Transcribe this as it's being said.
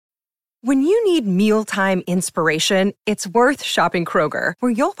When you need mealtime inspiration, it's worth shopping Kroger,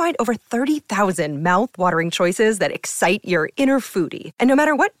 where you'll find over 30,000 mouth-watering choices that excite your inner foodie. And no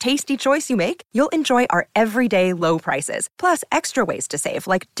matter what tasty choice you make, you'll enjoy our everyday low prices, plus extra ways to save,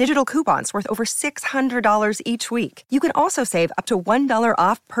 like digital coupons worth over $600 each week. You can also save up to $1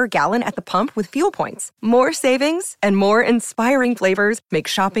 off per gallon at the pump with fuel points. More savings and more inspiring flavors make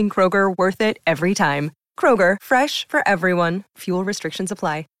shopping Kroger worth it every time. Kroger, fresh for everyone. Fuel restrictions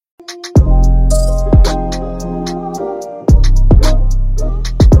apply.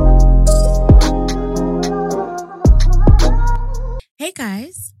 Hey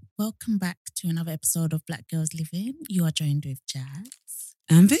guys, welcome back to another episode of Black Girls Living. You are joined with Jazz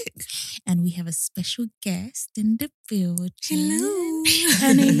and Vic, and we have a special guest in the building. Hello.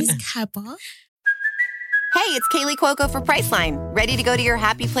 Her name is KABBA. Hey, it's Kaylee Cuoco for Priceline. Ready to go to your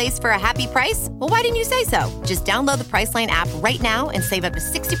happy place for a happy price? Well, why didn't you say so? Just download the Priceline app right now and save up to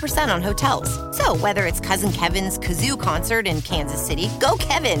 60% on hotels. So whether it's Cousin Kevin's Kazoo Concert in Kansas City, go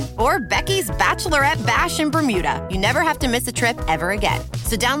Kevin, or Becky's Bachelorette Bash in Bermuda, you never have to miss a trip ever again.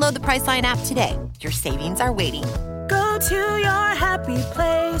 So download the Priceline app today. Your savings are waiting. Go to your happy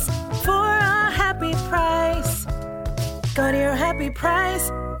place for a happy price. Go to your happy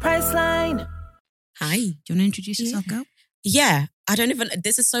price, Priceline. Hi. Do you want to introduce yourself, girl? Yeah. I don't even...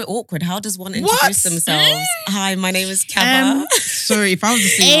 This is so awkward. How does one introduce themselves? Hi, my name is KABBA. Sorry, if I was a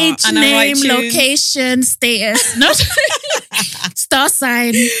singer... Age, name, location, status. No. Star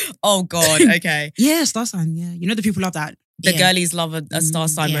sign. Oh, God. Okay. Yeah, star sign. Yeah. You know the people love that. The girlies love a star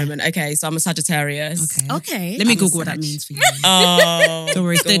sign moment. Okay, so I'm a Sagittarius. Okay. Let me Google what that means for you. Oh, don't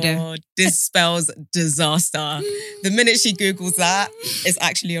worry, stay there. God. This spells disaster. The minute she Googles that, it's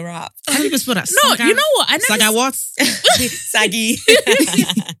actually a wrap. How do you even spell that? No, you know what? Saga what? Saggy.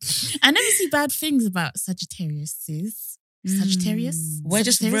 I never see bad things about Sagittariuses. Sagittarius? We're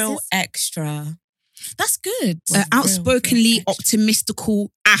just real extra. That's good. Outspokenly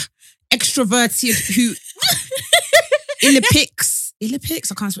optimistical, extroverted who... Illipics, I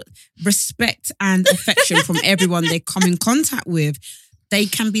can't spell. Respect and affection from everyone they come in contact with. They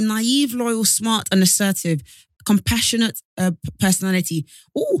can be naive, loyal, smart and assertive, compassionate personality.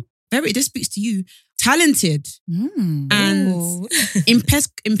 Oh, this speaks to you. Talented and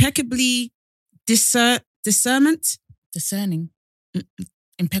impeccably discerning.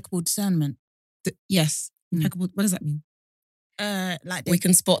 Impeccable discernment. Yes, impeccable. What does that mean? Like we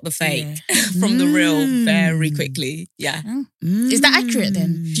can spot the fake from the real very quickly. Yeah. Is that accurate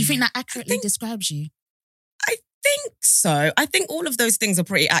then? Do you think that accurately describes you? I think so. I think all of those things are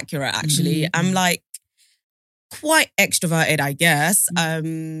pretty accurate, actually. I'm like quite extroverted, I guess.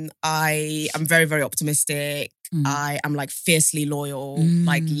 I am very, very optimistic. I am like fiercely loyal.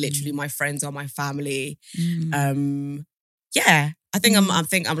 Like literally my friends are my family. Yeah. I think I'm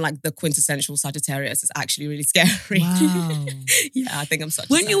like the quintessential Sagittarius. It's actually really scary. Wow. Yeah, I think I'm such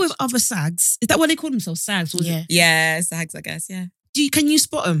When you're with other sags, is that what they call themselves? Sags? Yeah, sags, I guess, yeah. Can you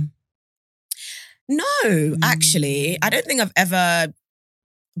spot them? No, actually. I don't think I've ever...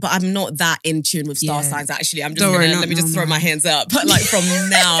 But I'm not that in tune with star signs, actually. I'm just let me just throw my hands up. But like from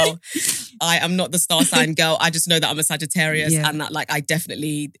now, I am not the star sign girl. I just know that I'm a Sagittarius and that like I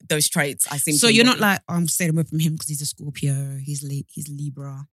definitely, those traits I seem to... So you're not like, I'm staying away from him because he's a Scorpio, he's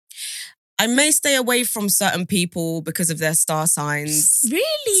Libra. I may stay away from certain people because of their star signs.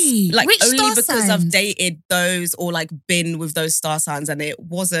 Really? Like Which only star because signs? I've dated those or like been with those star signs and it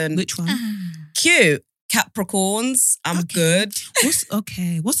wasn't... Which one? Cute. Capricorns, I'm good. What's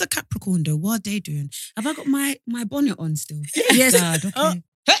a Capricorn though? What are they doing? Have I got my bonnet on still? Yes. God, okay.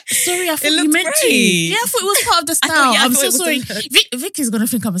 Sorry, I thought you meant to. Yeah, I thought it was part of the style. I'm so sorry. Vic is going to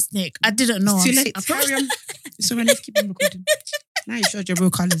think I'm a snake. I didn't know. It's too late. Carry on. It's alright, let's keep on recording. Now you showed your real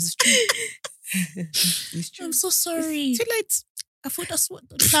colours. It's true. I'm so sorry. Too late. I thought that's what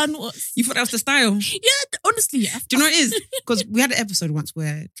the plan was. You thought that was the style? Yeah, honestly. Do you know what it is? Because we had an episode once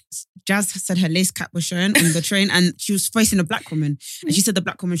where Jazz said her lace cap was showing on the train and she was facing a black woman. And she said the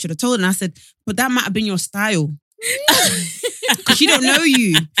black woman should have told her. And I said, but that might have been your style. Because she don't know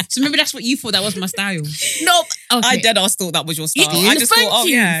you. So maybe that's what you thought that was my style. No. Okay. I dead ass thought that was your style. I just thought,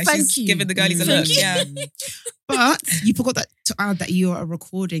 she's giving the girlies a look. Yeah. But you forgot that to add that you're a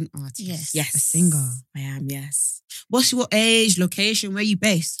recording artist. Yes. A singer. I am, yes. What's your age, location, where are you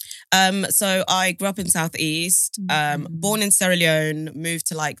based? So I grew up in Southeast, born in Sierra Leone, moved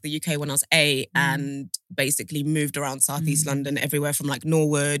to like the UK when I was 8 and basically moved around Southeast London, everywhere from like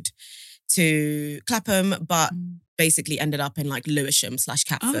Norwood to Clapham, but basically ended up in like Lewisham /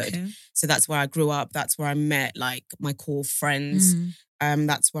 Catford. Okay. So that's where I grew up. That's where I met like my core friends.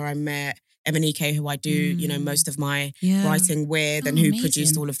 That's where I met Emanike, who I do, you know, most of my writing with, and who amazing.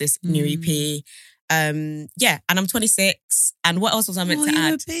 produced all of this new EP. And I'm 26. And what else was I meant to you're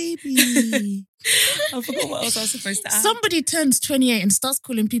add? a baby. I forgot what else I was supposed to add. Somebody turns 28 and starts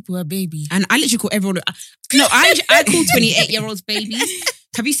calling people a baby. And I literally call everyone. No, I call 28-year-olds babies.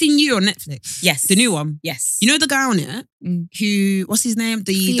 Have you seen You on Netflix? Yes. The new one? Yes. You know the guy on it who, what's his name?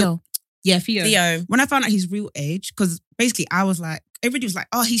 Theo. Theo. When I found out his real age, because basically I was like, everybody was like,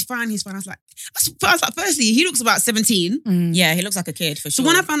 oh, he's fine. I was like, firstly, he looks about 17. Yeah, he looks like a kid for sure. So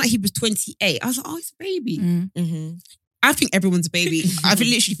when I found out he was 28, I was like, oh, he's a baby. Mm-hmm. I think everyone's a baby. I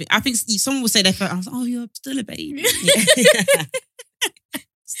think someone will say they're 30. I was like, oh, you're still a baby.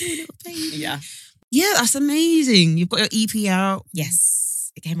 Still a little baby. Yeah. Yeah, that's amazing. You've got your EP out. Yes.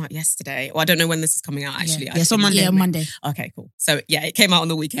 It came out yesterday. Well, I don't know when this is coming out, actually. Yeah, it's on Monday. Yeah, Monday. Okay, cool. So, yeah, it came out on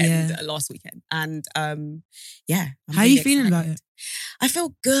the weekend, last weekend. And, I'm How are you feeling about it? I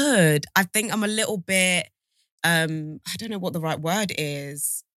feel good. I think I'm a little bit, I don't know what the right word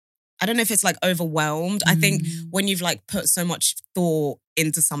is. I don't know if it's like overwhelmed. I think when you've like put so much thought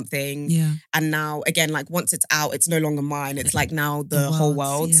into something and now, again, like once it's out, it's no longer mine. It's like now the whole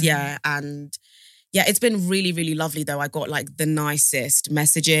world's. Yeah. And yeah, it's been really, really lovely though. I got like the nicest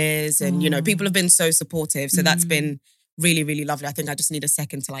messages and, you know, people have been so supportive. So that's been really, really lovely. I think I just need a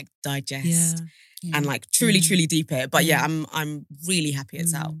second to like digest and like truly deep it. But yeah, I'm really happy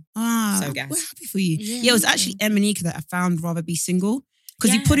it's out. So guys, we're happy for you. Yeah, it was actually Emanike that I found rather be single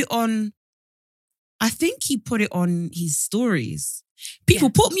because he put it on, I think he put it on his stories.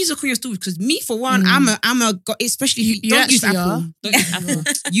 People put music on your stories because me, for one, I'm a especially if you don't use Apple. Don't use Apple.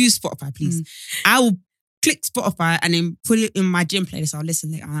 Use Spotify, please. I will click Spotify and then put it in my gym playlist. I'll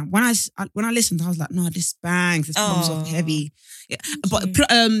listen later. And when I listened, I was like, no, this bangs. This comes off heavy. Yeah. But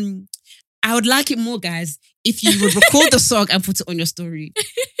I would like it more, guys, if you would record the song and put it on your story.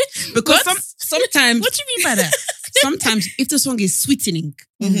 Because sometimes, what do you mean by that? Sometimes if the song is sweetening,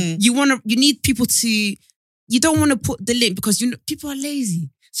 you need people to. You don't want to put the link because people are lazy.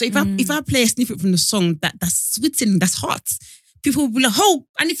 So if I play a snippet from the song that's sweetening, that's hot, people will be like, "Oh,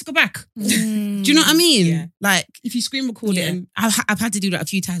 I need to go back." Do you know what I mean? Yeah. Like if you screen record it, and I've had to do that a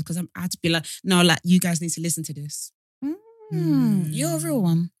few times because I had to be like, "No, like you guys need to listen to this." You're a real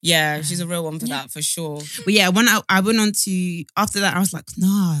one. Yeah, she's a real one for that, for sure. But yeah, when I went on to, after that, I was like,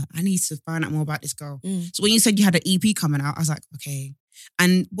 nah, I need to find out more about this girl. So when you said you had an EP coming out, I was like, okay.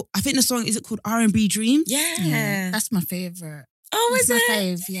 And I think the song, is it called R&B Dream? Yeah. That's my favourite. Oh, is it? My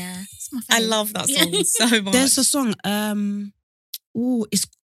fave, yeah. It's my fave. I love that song so much. There's a song,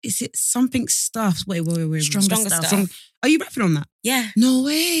 is it something stuff? Wait. Stronger Stuff. Are you rapping on that? Yeah. No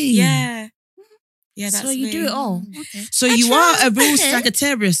way. Yeah. Yeah, that's so you me. do it all. Okay. So you are a real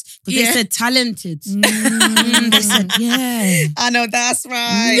Sagittarius. Because they said talented. They said, yeah. I know, that's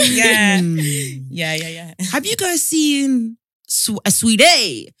right. Yeah. Have you guys seen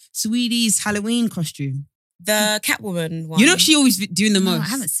Sweetie's Halloween costume? The Catwoman one. You know she always doing the most. I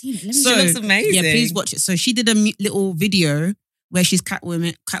haven't seen it. She looks amazing. Yeah, please watch it. So she did a little video where she's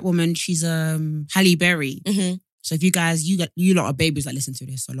Catwoman. She's Halle Berry. So if you guys, you lot are babies that listen to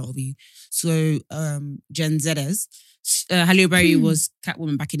this, a lot of you. So Gen Zers, Halle Berry was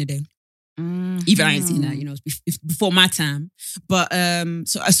Catwoman back in the day. Even I ain't seen that, it's before my time. But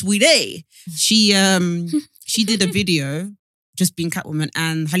so a Sweetie, she did a video just being Catwoman,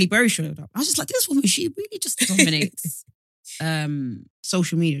 and Halle Berry showed up. I was just like, this woman, she really just dominates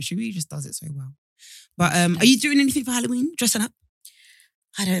social media. She really just does it so well. But are you doing anything for Halloween? Dressing up?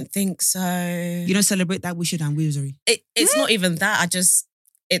 I don't think so. You don't celebrate that wish and wizardry? It's not even that.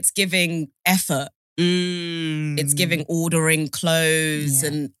 It's giving effort. It's giving ordering clothes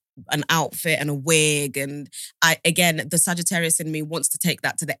and an outfit and a wig. And again, the Sagittarius in me wants to take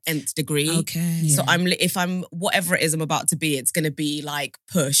that to the nth degree. Okay. So if I'm, whatever it is I'm about to be, it's going to be like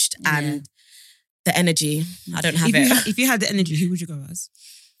pushed and the energy, I don't have it. If you had the energy, who would you go as?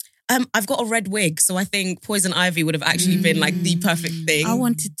 I've got a red wig, so I think Poison Ivy would have actually been like the perfect thing. I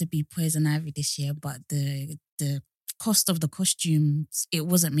wanted to be Poison Ivy this year, but the cost of the costumes, it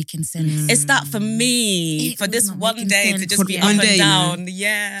wasn't making sense. It's that for me, for this one day to just be up and down.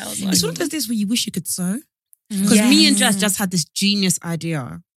 Yeah. I was like, it's one of those days where you wish you could sew. Because me and Jazz just had this genius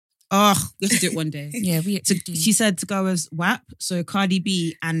idea. Oh, we have to do it one day. Yeah, she said to go as WAP, so Cardi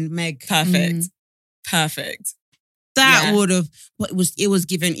B and Meg. Perfect. That would have, but it was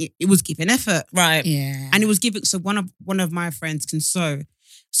given effort, right? Yeah, and it was given. So one of my friends can sew,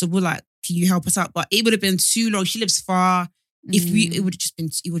 so we're like, can you help us out? But it would have been too long. She lives far. If it would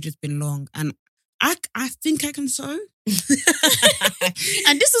have just been long, and I think I can sew.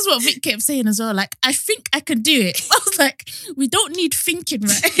 And this is what Vic kept saying as well. Like, I think I can do it. I was like, we don't need thinking,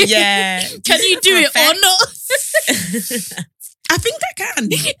 right? Yeah. Can you do it or not? I think I can.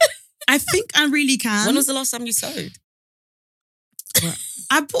 I think I really can. When was the last time you sewed?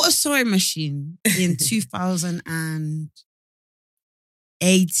 I bought a sewing machine in 2018.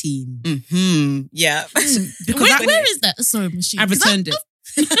 Yeah. Because where is that sewing machine? I returned it.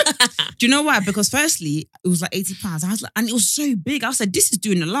 Do you know why? Because firstly, it was like £80. I was like, and it was so big. I was like, this is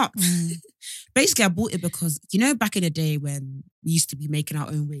doing a lot. Basically, I bought it because, you know, back in the day when we used to be making our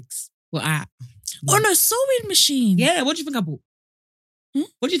own wigs. Well, on a sewing machine. Yeah, what do you think I bought?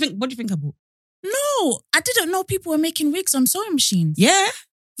 What do you think I bought? No, I didn't know people were making wigs on sewing machines. Yeah.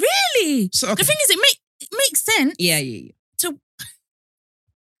 Really? So, okay. The thing is, it makes sense. Yeah. To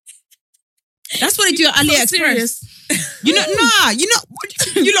That's what they do at AliExpress. You know, what do you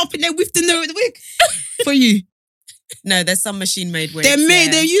think? You lot in there with the wig for you. No, there's some machine made wigs.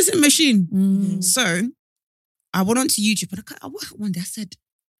 They're using machine. So I went onto YouTube and I woke up one day. I said,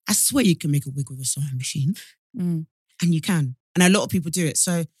 I swear you can make a wig with a sewing machine. And you can. And a lot of people do it.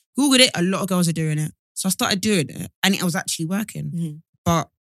 So Googled it, a lot of girls are doing it. So I started doing it and it was actually working. But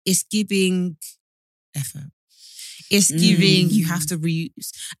it's giving effort. It's giving, you have to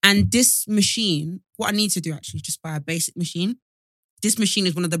reuse. And this machine, what I need to do actually is just buy a basic machine. This machine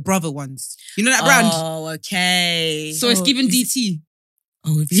is one of the Brother ones. You know that brand? Oh, okay. So it's giving DT.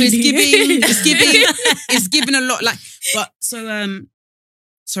 Oh, really? So it's giving a lot.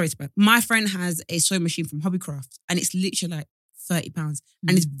 Sorry to bad. My friend has a sewing machine from Hobbycraft and it's literally like £30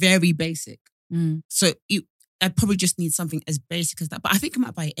 and it's very basic. So I probably just need something as basic as that. But I think I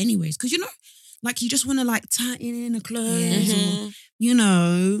might buy it anyways because, you know, like you just want to like tighten in a clothes or, you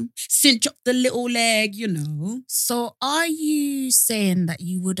know, cinch up the little leg, you know. So are you saying that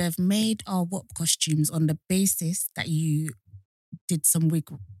you would have made our WAP costumes on the basis that you did some wig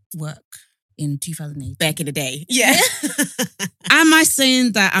work in 2008? Back in the day. Yeah. Am I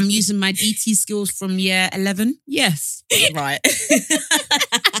saying that I'm using my DT skills from year 11? Yes. Right.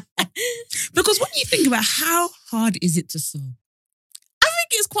 Because when you think about how hard is it to sew? I think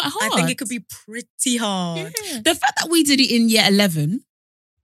it's quite hard. I think it could be pretty hard. Yeah. The fact that we did it in year 11.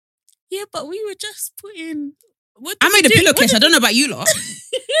 Yeah, but we were just putting... I made a pillowcase. I don't know about you lot.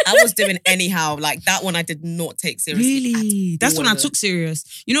 I was doing anyhow. Like that one I did not take seriously. Really? That's when I took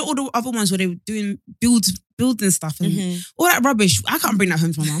serious. You know all the other ones where they were doing building stuff and all that rubbish. I can't bring that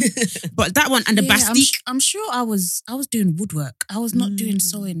home to my mum. But that one and the bastique. I'm sure I was doing woodwork. I was not doing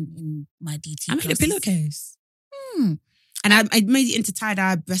sewing in my DT. I made a pillowcase. And I made it into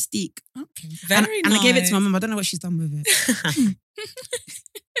tie-dye bastique. Okay. Very nice. And I gave it to my mum. I don't know what she's done with it.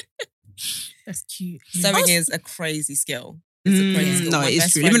 That's cute. Sewing is a crazy skill. It's a crazy skill. No, My it is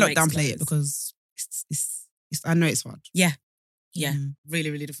best true. Let me friend not makes downplay clothes. it because it's I know it's hard. Yeah.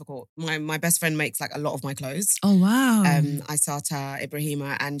 Really, really difficult. My best friend makes like a lot of my clothes. Oh wow. Isata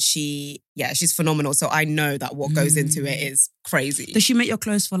Ibrahima, and she's phenomenal. So I know that what goes into it is crazy. Does she make your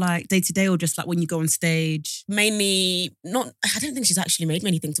clothes for like day to day or just like when you go on stage? Mainly I don't think she's actually made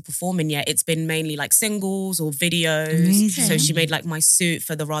anything to perform in yet. It's been mainly like singles or videos. Amazing. So she made like my suit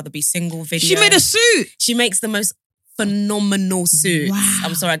for the Rather Be Single video. She made a suit. She makes the most phenomenal suits. Wow.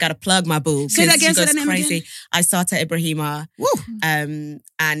 I'm sorry, I gotta plug my boo. Say that again, She say goes that name crazy. again. Isata Ibrahima. Woo.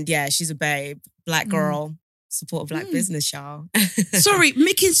 And yeah, she's a babe. Black girl. Support black business, y'all. Sorry,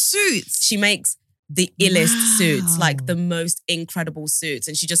 making suits. She makes the illest suits, like the most incredible suits.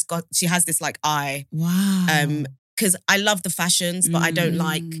 And she has this like eye. Wow. Because I love the fashions, but I don't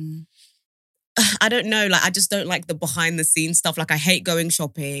like, I don't know, like I just don't like the behind the scenes stuff. Like I hate going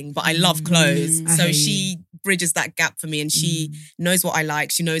shopping, but I love clothes. So she bridges that gap for me and she knows what I like.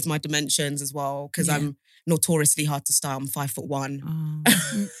 She knows my dimensions as well because I'm notoriously hard to style. I'm 5'1"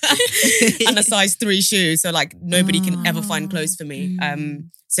 and a size 3 shoe. So like nobody can ever find clothes for me.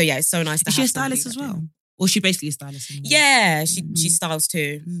 So yeah, it's so nice to Is have she a stylist as well? Or is she basically a stylist? Yeah, she styles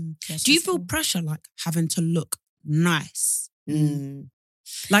too. Do you feel pressure like having to look nice?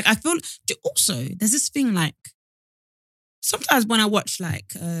 Like I feel also there's this thing like sometimes when I watch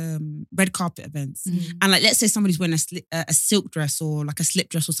like red carpet events and like let's say somebody's wearing a silk dress or like a slip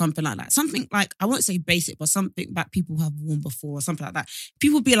dress or something like that, something like I won't say basic but something that people have worn before or something like that,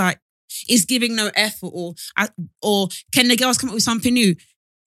 people be like it's giving no effort or can the girls come up with something new?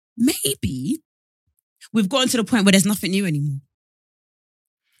 Maybe we've gotten to the point where there's nothing new anymore.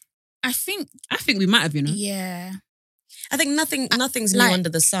 I think we might have, you know. Yeah. I think nothing's like, new under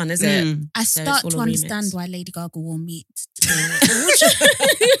the sun, is it? I start to understand why Lady Gaga wore meat. Because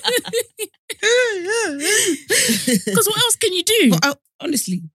what else can you do?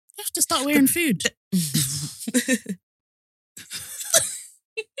 Honestly. You have to start wearing food.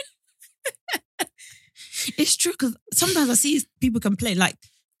 It's true because sometimes I see people complain. Like,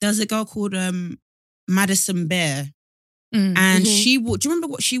 there's a girl called Madison Bear, and she wore. Do you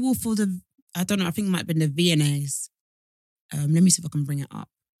remember what she wore for the? I don't know. I think it might have been the VNAs. Let me see if I can bring it up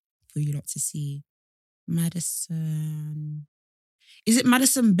for you lot to see. Madison. Is it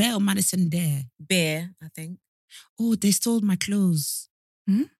Madison Bear or Madison Dare? Bear, I think. Oh, they stole my clothes.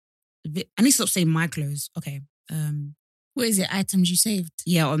 I need to stop saying my clothes. Okay. What is it? Items you saved?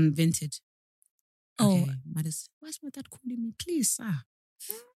 Yeah, on Vinted. Oh, Okay, Madison. Why is my dad calling me? Please, sir.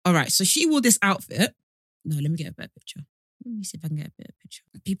 All right, so she wore this outfit. No, let me get a better picture. Let me see if I can get a better picture.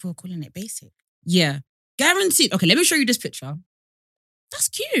 people are calling it basic. Yeah, guaranteed. Okay, let me show you this picture. That's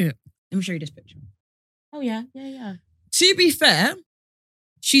cute. Let me show you this picture. Oh yeah, yeah. To be fair,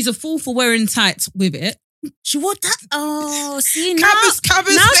 she's a fool for wearing tights with it. She wore that. Oh, see Cabba's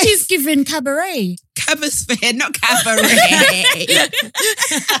now fair. she's giving cabaret. Cabba's fair, not cabaret.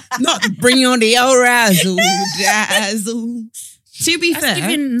 Not bring on the old razzle dazzle. To be That's fair,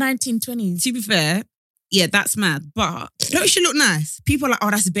 giving 1920s. to be fair, yeah, that's mad. But don't she look nice? People are like, oh,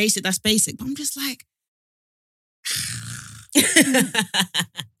 that's basic, that's basic. But I'm just like,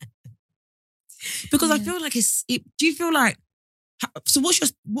 because I feel like do you feel like, so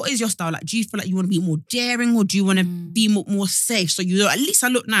what is your style like? Do you feel like you want to be more daring or do you want to be more safe? So you know, at least I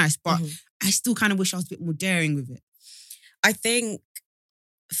look nice, but I still kind of wish I was a bit more daring with it. I think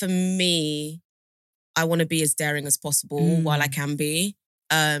for me, I want to be as daring as possible while I can be.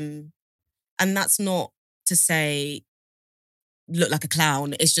 And that's not to say look like a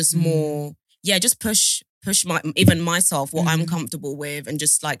clown. It's just more, just push even myself, what I'm comfortable with and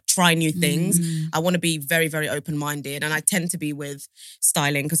just like try new things. I want to be very, very open-minded. And I tend to be with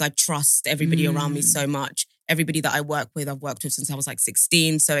styling because I trust everybody around me so much. Everybody that I've worked with since I was like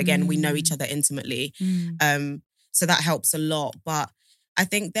 16. So again, we know each other intimately. So that helps a lot. But I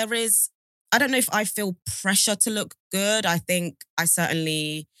think I don't know if I feel pressure to look good. I think I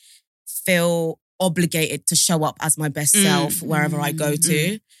certainly feel obligated to show up as my best self wherever I go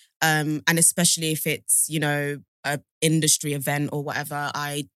to. And especially if it's, you know, an industry event or whatever,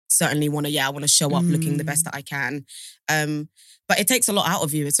 I certainly want to show up looking the best that I can. But it takes a lot out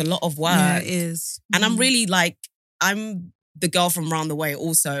of you. It's a lot of work. Yeah, it is. And I'm really like, I'm the girl from round the way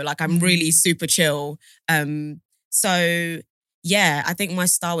also. Like I'm really super chill. So yeah, I think my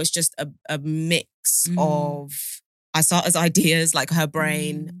style is just a mix of, I start as ideas, like her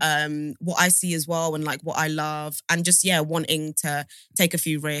brain, what I see as well and like what I love and just, wanting to take a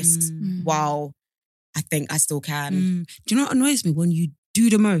few risks while I think I still can. Do you know what annoys me? When you do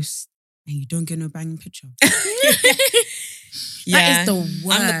the most and you don't get no banging picture. That is the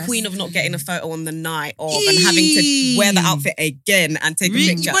worst. I'm the queen of not getting a photo on the night of and having to wear the outfit again and take a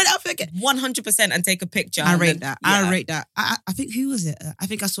picture. Wear the outfit again. 100% and take a picture. I rate that. I rate that. I think, who was it? I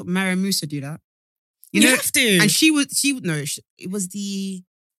think I saw Mary Musa do that. You have to. And it was the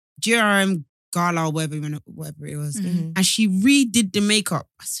GRM gala or whatever it was. And she redid the makeup.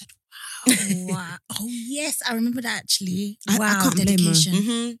 I said, wow. Oh, yes. I remember that actually. I can't dedication.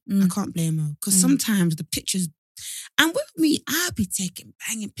 blame her. I can't blame her. Because sometimes the pictures, and with me, I'll be taking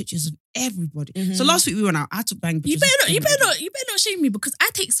banging pictures of everybody. So last week we went out, I took banging pictures. You better not shame me because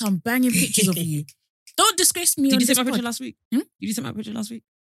I take some banging pictures of you. Don't disgrace me. Did you take my picture last week? Did you take my picture last week?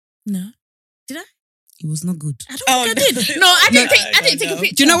 No. Did I? It was not good. I don't think I did. No, I didn't take a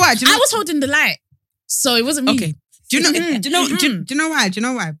picture. Do you know why? I was holding the light. So it wasn't me. Okay. Do you know why? Do you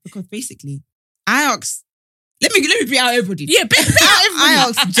know why? Because basically, I asked, let me be out everybody. Yeah, be out everybody. I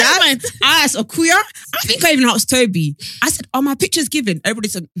asked Jazz, I asked Akuya, I think I even asked Toby. I said, are my pictures given? Everybody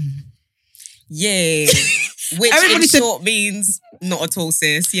said, yeah. Which in short means not at all,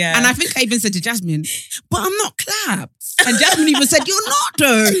 sis. Yeah. And I think I even said to Jasmine, but I'm not clapped. And Jasmine even said, you're not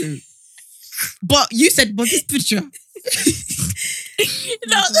though. But you said, but this picture. No.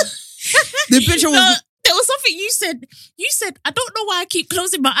 The picture was... No, there was something you said. You said, I don't know why I keep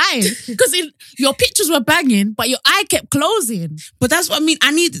closing my eyes. Because your pictures were banging, but your eye kept closing. But that's what I mean.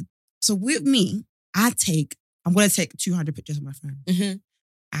 So with me, I'm going to take 200 pictures of my phone.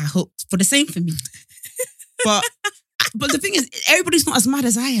 I hope for the same for me. But the thing is, everybody's not as mad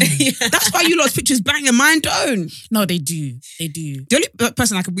as I am. That's why you lot's pictures bang and mine don't. No, they do. They do. The only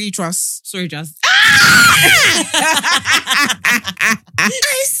person I can really trust, sorry, Jazz. I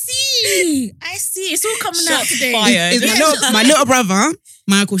see. It's all coming out today. Is my little brother,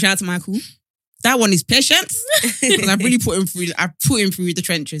 Michael. Shout out to Michael. That one is patience because I really put him through the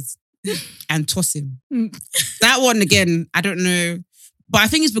trenches and toss him. That one again, I don't know, but I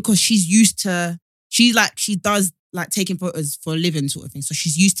think it's because she's used to. She does like taking photos for a living sort of thing. So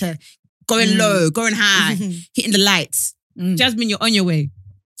she's used to going low, going high, hitting the lights. Jasmine, you're on your way.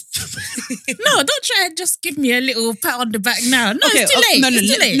 No, don't try and just give me a little pat on the back now. No, it's too late.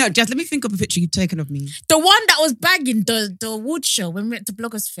 It's too late. No, just let me think of a picture you've taken of me. The one that was bagging the award show when we went to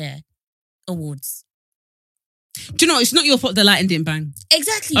Bloggers Fair Awards. Do you know, it's not your fault the lighting didn't bang.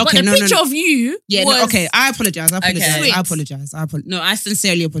 Exactly. Okay, but the picture of you was... okay, I apologise. Okay. I apologise. No, I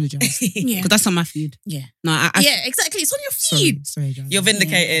sincerely apologise. Because that's on my feed. Yeah. No, yeah, exactly. It's on your feed. Sorry, Jasmine. You're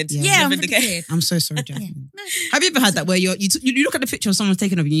vindicated. Yeah, You're I'm vindicated. I'm so sorry, Jasmine. Have you ever had that where you look at the picture of someone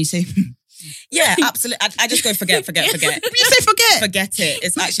taken of you and you say... Yeah, absolutely. I just go forget. You say forget? Forget it.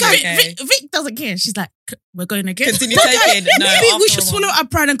 It's actually okay. Vic doesn't care. She's like, we're going again. Continue taking. No, maybe we should swallow our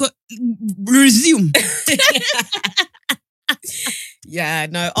pride and go resume. Yeah,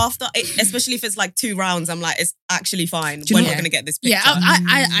 no. After, especially if it's like 2 rounds, I'm like, it's actually fine. We're not going to get this picture. Yeah,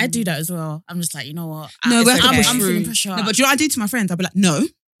 I do that as well. I'm just like, you know what? No, I'm feeling pressure. No, but do you know what I do to my friends? I'll be like, no,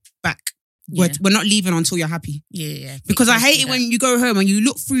 back. Yeah. We're not leaving until you're happy. Yeah. Because I hate it when you go home and you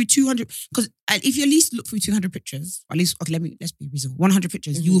look through 200. Because if you at least look through 200 pictures, at least, okay, let's be reasonable. 100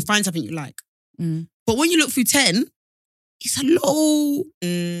 pictures, you will find something you like. But when you look through 10, it's a low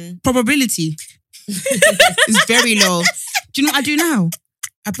probability. It's very low. Do you know what I do now?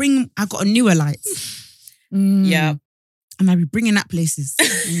 I got a newer light. Yeah. And I'll be bringing that places.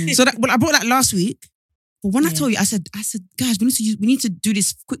 So I brought that last week. But when I told you, I said, guys, we need to do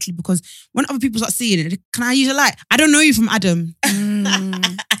this quickly because when other people start seeing it, can I use a light? I don't know you from Adam.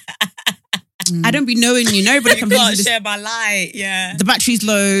 I don't be knowing you. Nobody can can't share my light. Yeah. The battery's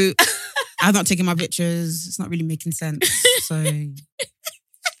low. I've not taken my pictures. It's not really making sense. So I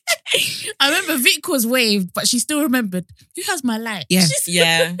remember Vic was waved, but she still remembered. Who has my light? Yeah.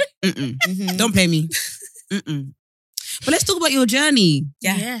 Yeah. Don't play me. But let's talk about your journey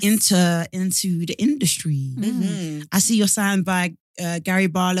into the industry. I see you're signed by Gary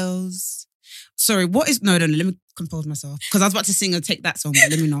Barlow's. Sorry, what is... No, let me compose myself. Because I was about to sing a Take That song,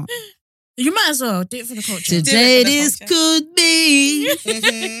 but let me not. You might as well do it for the culture. Today this could be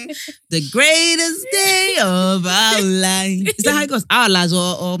the greatest day of our life. Is that how it goes? Our lives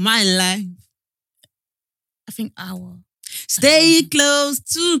or my life? I think our. Stay close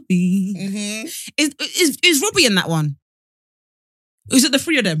to me. Is Robbie in that one? Or is it the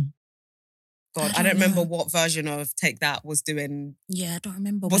 3 of them? God, I don't remember what version of Take That was doing. Yeah, I don't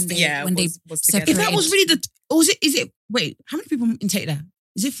remember Was they together. separated. If that was really is it, wait, how many people in Take That?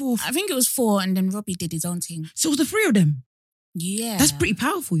 Is it 4? I think it was 4 and then Robbie did his own thing. So it was the 3 of them? Yeah. That's pretty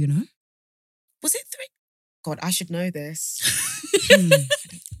powerful, you know? Was it 3? God, I should know this.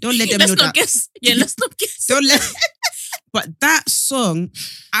 Don't let them know that. Let's not guess. Don't let... But that song,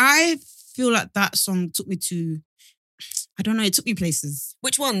 I feel like that song took me to... I don't know, it took me places.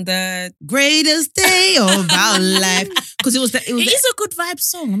 Which one? The greatest day of our life. Because it is a good vibe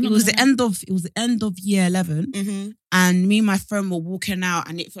song. It was the end of year 11. And me and my friend were walking out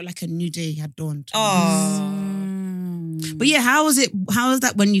and it felt like a new day had dawned. Oh. But yeah, how was it? How was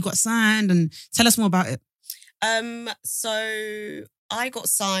that when you got signed? And tell us more about it. So I got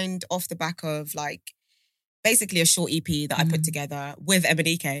signed off the back of like basically a short EP that I put together with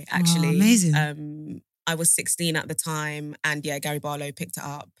Emanike, actually. Oh, amazing. I was 16 at the time, and Gary Barlow picked it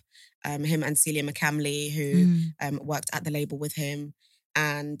up. Him and Celia McCamley, who worked at the label with him.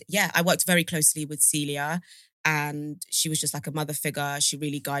 And I worked very closely with Celia, and she was just like a mother figure. She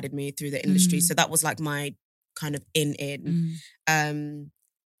really guided me through the industry. So that was like my kind of in. And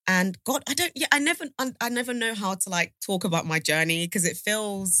God, I never know how to like talk about my journey because it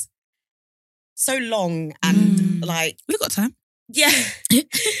feels so long and like we've got time. Yeah,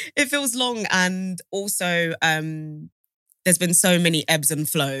 it feels long, and also there's been so many ebbs and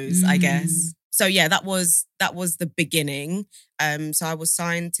flows, I guess. So that was the beginning. So I was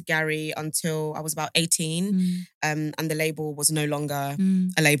signed to Gary until I was about 18, and the label was no longer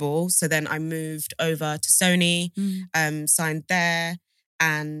a label. So then I moved over to Sony, signed there,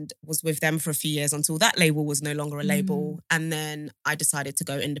 and was with them for a few years until that label was no longer a label. And then I decided to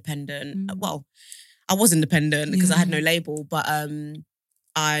go independent. Well, I was independent because I had no label, but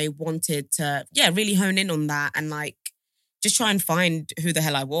I wanted to, really hone in on that and like just try and find who the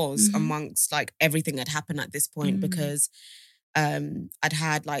hell I was amongst like everything that happened at this point because I'd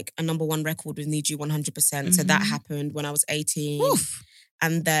had like a number 1 record with Need You 100%. So that happened when I was 18. Oof.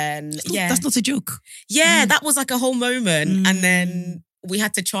 And then, That's not a joke. Yeah, that was like a whole moment. And then we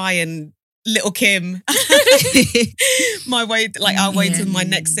had to try and Little Kim our way to my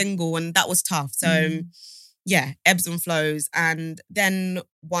next single, and that was tough. So ebbs and flows. And then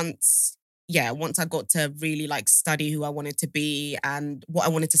once I got to really like study who I wanted to be and what I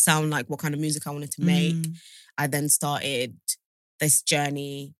wanted to sound like, what kind of music I wanted to make, I then started this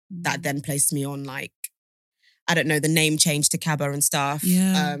journey that then placed me on like, I don't know, the name change to KABBA and stuff.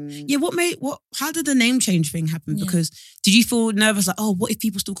 Yeah. How did the name change thing happen? Yeah. Because did you feel nervous? Like, oh, what if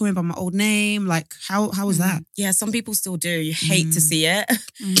people still call me by my old name? Like, how was that? Yeah, some people still do. You hate to see it.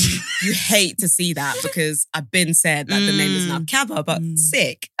 You hate to see that because I've been said that the name is now KABBA, but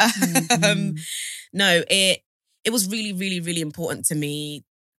sick. No, it was really, really, really important to me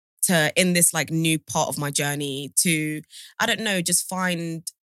to, in this like new part of my journey, to, I don't know, just find...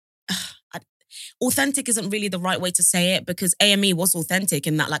 authentic isn't really the right way to say it, because AME was authentic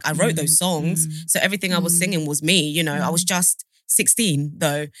in that like I wrote those songs. So everything I was singing was me, you know. I was just 16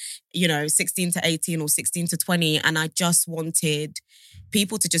 though, you know, 16 to 18 or 16 to 20. And I just wanted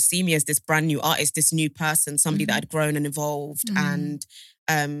people to just see me as this brand new artist, this new person, somebody that had grown and evolved. And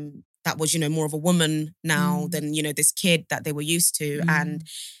that was, you know, more of a woman now than, you know, this kid that they were used to. And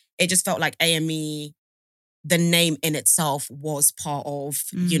it just felt like AME, the name in itself was part of,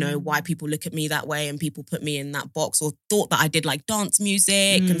 you know, why people look at me that way and people put me in that box or thought that I did like dance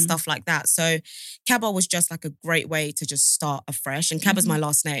music and stuff like that. So KABBA was just like a great way to just start afresh. And KABBA's my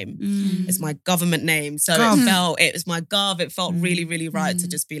last name. It's my government name. So it was my gov. It felt really, really right to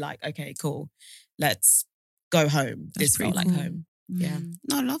just be like, okay, cool. Let's go home. This felt like home. Yeah.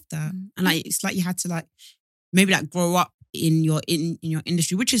 No, I love that. And like, it's like you had to like, maybe like grow up in your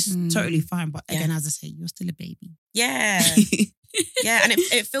industry, which is totally fine. But again, as I say, you're still a baby. Yeah. Yeah. And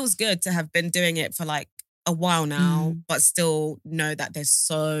it feels good to have been doing it for like a while now, but still know that there's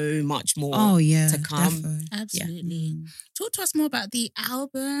so much more to come. Definitely. Absolutely. Talk to us more about the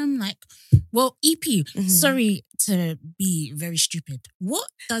album, like, well, EP. Sorry to be very stupid. What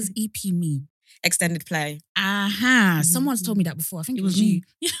does EP mean? Extended play. Someone's told me that before. I think it was you.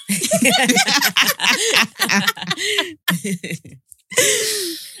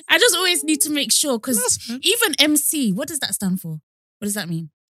 I just always need to make sure, because even MC, what does that stand for? What does that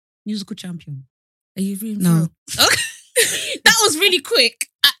mean? Musical champion. Are you really? No. Okay. That was really quick.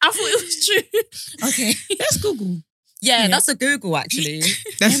 I thought it was true. Okay. Let's Google. Yeah, that's a Google actually.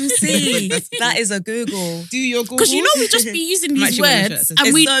 MC. That is a Google. Do your Google. Because you know we just be using these words and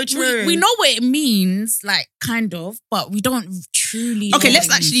it's we so true. We know what it means, like kind of, but we don't truly. Okay, know let's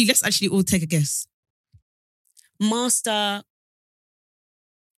what it means. actually all take a guess. Master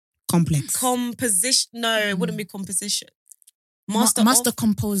Complex. composition. No, it wouldn't be composition. Master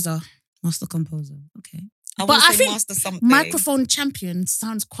composer. Master composer. Okay. I think master something. Microphone champion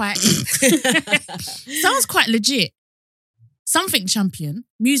sounds quite legit. Something champion.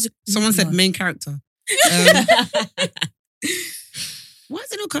 Music. Someone said main character. Why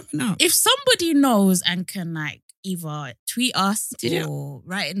is it not coming up? If somebody knows and can like either tweet us or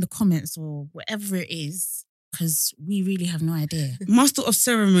write in the comments or whatever it is, because we really have no idea. Master of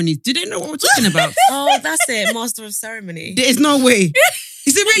ceremonies. Do they know what we're talking about? Oh, that's it. Master of ceremony. There is no way.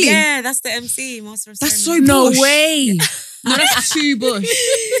 Is it really? Yeah, that's the MC. Master of ceremony. That's so No bush. way. No, that's too bush.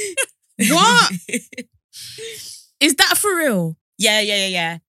 What? Is that for real?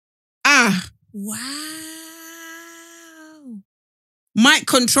 Yeah. Ah. Wow. Mic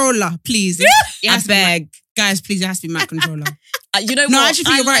controller, please. I beg. Guys, please, it has to be mic controller. You know No, what? I actually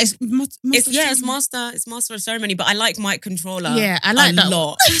think you're right. It's master of ceremony, but I like mic controller. Yeah, I like that a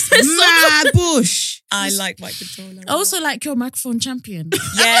lot. Mad bush. I like mic controller. I also like your microphone champion.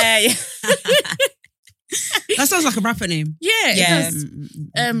 Yeah. That sounds like a rapper name. Yeah, Yeah. it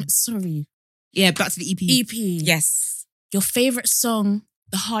does. Sorry. Yeah, back to the EP. EP. Yes. Your favorite song,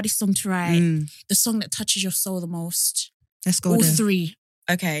 the hardest song to write, the song that touches your soul the most. Let's go All there. three.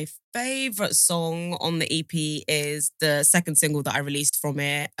 Okay, favorite song on the EP is the second single that I released from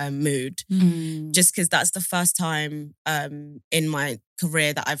it, Mood. Just because that's the first time in my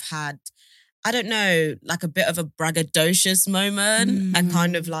career that I've had, I don't know, like a bit of a braggadocious moment and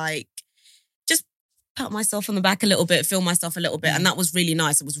kind of like just pat myself on the back a little bit, feel myself a little bit. And that was really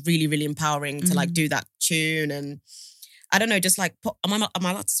nice. It was really, really empowering to like do that tune and I don't know, just like, am I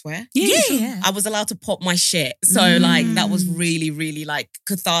allowed to swear? Yeah. I was allowed to pop my shit. So like, that was really, really like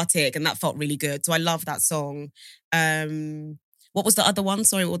cathartic and that felt really good. So I love that song. What was the other one?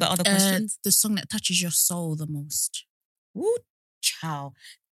 Sorry, what were the other questions? The song that touches your soul the most. Ooh, child.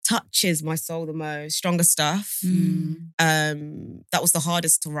 Touches my soul the most. Stronger Stuff. That was the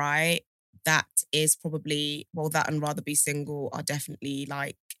hardest to write. That is probably, that and Rather Be Single are definitely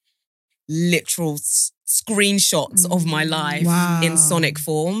like literal screenshots of my life in sonic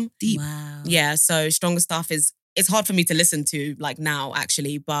form. Deep. Wow. Yeah, so Stronger Stuff it's hard for me to listen to like now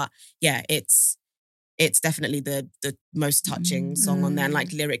actually, but yeah, it's definitely the most touching song on there. And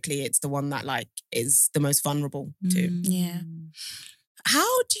like lyrically, it's the one that like is the most vulnerable too. Yeah.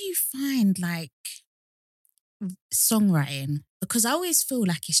 How do you find like songwriting, because I always feel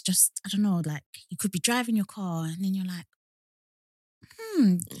like it's just, I don't know, like you could be driving your car and then you're like,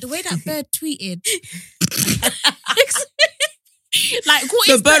 the way that bird tweeted. Like, what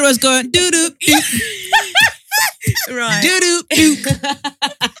the is bird that? was going doo-doo, doo. Right. Doo-doo, doo.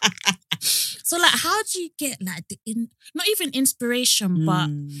 So like, how do you get like not even inspiration, but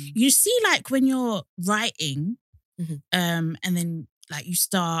you see like when you're writing, and then like you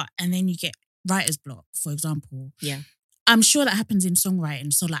start and then you get writer's block, for example. Yeah. I'm sure that happens in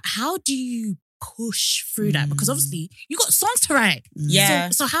songwriting. So like, how do you push through that? Because obviously you got songs to write.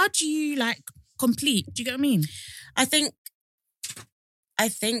 Yeah. So how do you like complete? Do you get what I mean? I think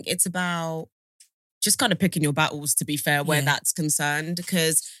it's about just kind of picking your battles, to be fair, where that's concerned.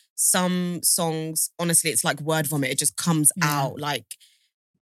 Because some songs, honestly, it's like word vomit. It just comes out like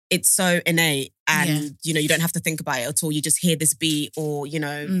it's so innate, and you know, you don't have to think about it at all. You just hear this beat, or you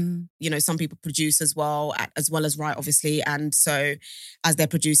know, some people produce as well as write, obviously. And so, as they're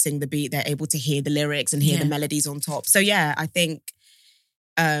producing the beat, they're able to hear the lyrics and hear the melodies on top. So yeah, I think,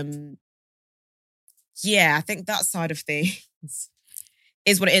 I think that side of things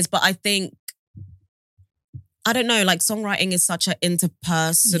is what it is. But I think, I don't know, like songwriting is such an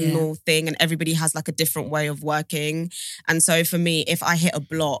interpersonal thing, and everybody has like a different way of working. And so for me, if I hit a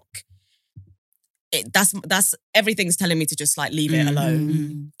block, that's everything's telling me to just like leave it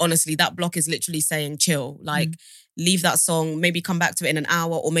alone. Honestly, that block is literally saying chill. Like leave that song, maybe come back to it in an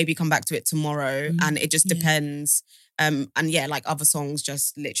hour, or maybe come back to it tomorrow. And it just depends. And yeah, like other songs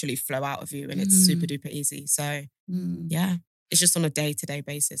just literally flow out of you, and it's super duper easy. So yeah. It's just on a day-to-day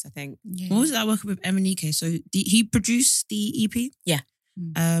basis, I think. Yeah. What was that working with Emanike? So he produced the EP? Yeah.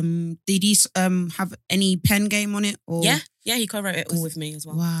 Did he have any pen game on it? Or? Yeah, he co-wrote it all with me as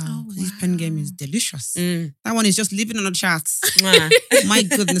well. Wow. His pen game is delicious. That one is just living on the charts. My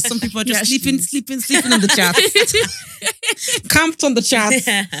goodness, some people are just sleeping on the charts. Camped on the charts.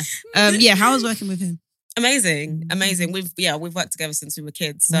 Yeah, how was working with him? Amazing. We've worked together since we were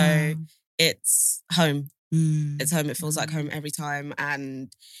kids, so it's home. It's home. It feels like home every time. And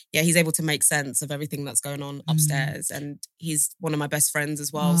yeah, he's able to make sense of everything that's going on upstairs. And he's one of my best friends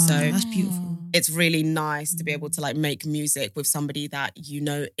as well. So that's beautiful. It's really nice to be able to like make music with somebody that you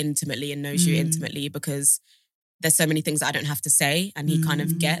know intimately and knows you intimately, because there's so many things that I don't have to say and he kind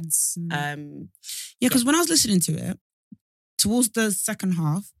of gets. Because when I was listening to it, towards the second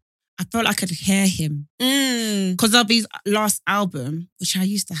half, I felt like I could hear him. Because of his last album, which I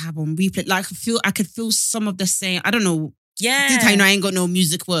used to have on replay, like I could feel some of the same, I don't know. Yeah. This time I ain't got no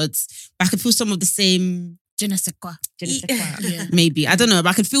music words, but I could feel some of the same. Je ne sais quoi. Yeah. Maybe. I don't know, but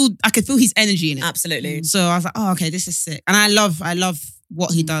I could feel his energy in it. Absolutely. So I was like, oh, okay, this is sick. And I love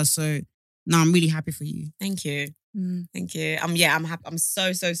what he does. So no, I'm really happy for you. Thank you. Thank you. I'm happy. I'm so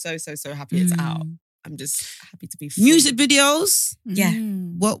happy it's out. I'm just happy to be free. Music videos? Yeah.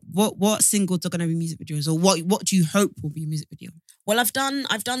 What singles are going to be music videos? Or what do you hope will be a music video? Well, I've done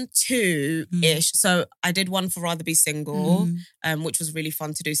 2-ish. So I did one for Rather Be Single, which was really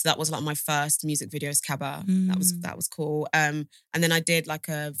fun to do. So that was like my first music video as KABBA. That was cool. And then I did like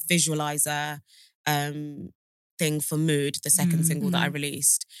a visualizer thing for Mood, the second single that I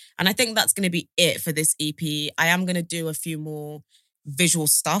released. And I think that's going to be it for this EP. I am going to do a few more visual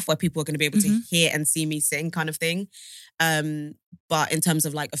stuff where people are going to be able to hear and see me sing, kind of thing. But in terms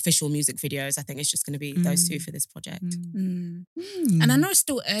of like official music videos, I think it's just going to be those two for this project. And I know it's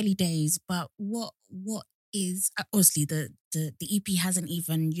still early days, but what is obviously the EP hasn't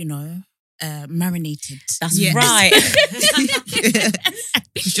even, marinated. That's right.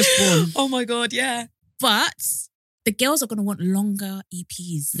 It's just born. Oh my God, yeah. But the girls are going to want longer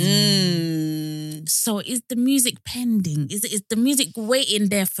EPs. So is the music pending? Is the music waiting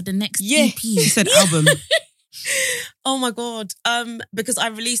there for the next EP? She said album. Oh my God. Because I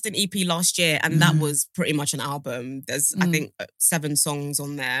released an EP last year and that was pretty much an album. There's, I think, 7 songs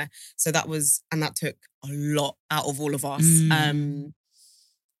on there. So that took a lot out of all of us.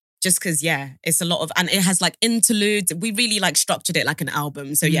 Just because, it's a lot of, and it has like interludes. We really like structured it like an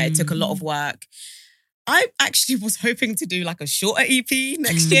album. So it took a lot of work. I actually was hoping to do like a shorter EP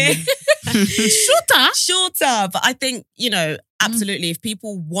next year. Shorter. But I think, absolutely, if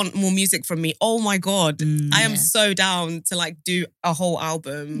people want more music from me, oh my God, I am so down to like do a whole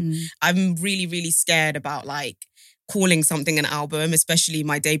album. I'm really, really scared about like calling something an album, especially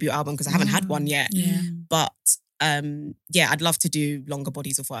my debut album, because I haven't had one yet. Yeah. But I'd love to do longer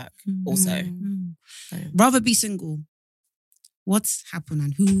bodies of work also. So. Rather Be Single. What's happened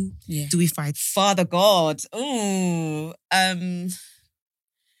and who do we fight? Father God. Ooh. How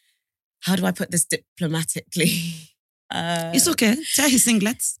do I put this diplomatically? It's okay. Tell his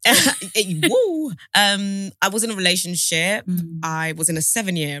singlets. Woo. I was in a relationship. I was in a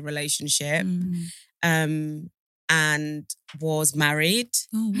 7-year relationship. And was married.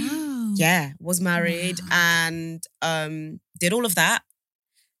 Oh, wow. Yeah, was married and did all of that.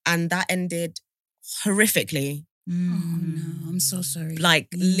 And that ended horrifically. Oh, no. I'm so sorry. Like,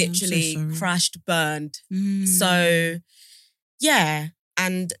 literally crashed, burned. So, yeah.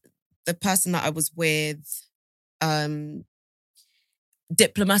 And the person that I was with,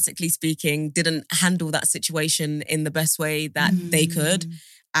 diplomatically speaking, didn't handle that situation in the best way that they could.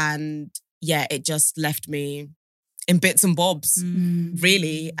 And yeah, it just left me in bits and bobs,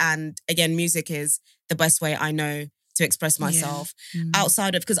 really. And again, music is the best way I know to express myself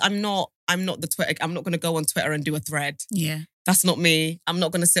outside of, because I'm not the Twitter. I'm not going to go on Twitter and do a thread. Yeah, that's not me. I'm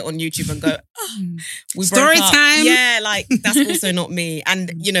not going to sit on YouTube and go, we story broke up. time. Yeah, like that's also not me.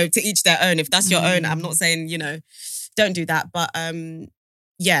 And you know, to each their own. If that's your own, I'm not saying, you know, don't do that. But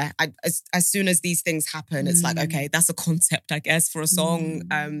yeah, as soon as these things happen, it's like, okay, that's a concept, I guess, for a song.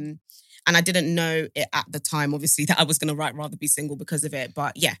 And I didn't know it at the time, obviously, that I was going to write Rather Be Single because of it.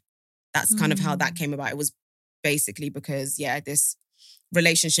 But yeah, that's kind of how that came about. It was basically because, yeah, this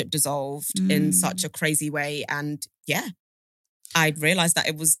relationship dissolved in such a crazy way. And yeah, I realized that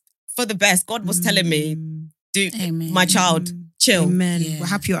it was for the best. God was telling me, dude, my child, chill. Amen. Yeah. We're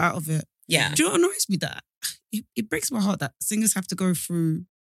happy you're out of it. Yeah. Do you know what annoys me? That it breaks my heart that singers have to go through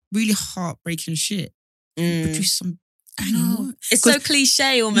really heartbreaking shit. Produce some... I know. It's so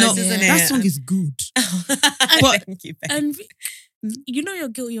cliche almost, isn't it? That song is good. Thank you, babe. And you know you're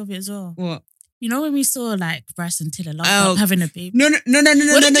guilty of it as well. What? You know when we saw like Bryson Tiller last up having a baby? No.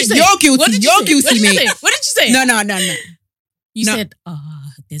 You're guilty. What did you You're say? guilty, mate. What did you say? No. You said,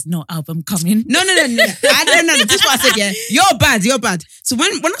 there's no album coming. No. I don't know. That's what I said, yeah. You're bad. So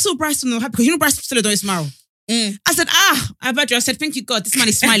when I saw Bryson, I was happy because you know Bryson Tiller don't smile. I said, I bet you. I said, thank you, God. This man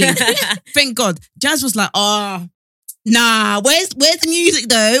is smiling. Thank God. Jazz was like, nah, where's the music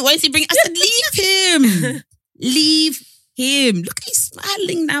though? Where's he bringing? I said, leave him. Leave him. Look, he's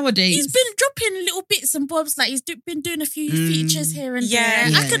smiling nowadays. He's been dropping little bits and bobs. Like he's been doing a few features here and there.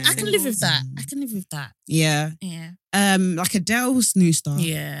 I can live with that. Yeah. Like Adele's new stuff.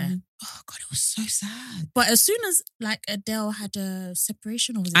 Yeah. Oh God, it was so sad. But as soon as like Adele had a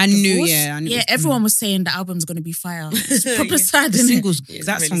separation or was it I knew, divorce, yeah. Everyone was saying the album's gonna be fire. It's proper sad. The singles,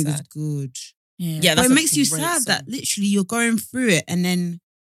 that really song sad. was good. Yeah, but it makes you sad that literally you're going through it and then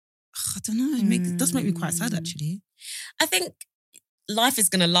I don't know. It does make me quite sad actually. I think life is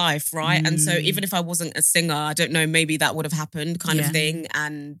gonna life, right? And so even if I wasn't a singer, I don't know, maybe that would have happened kind of thing.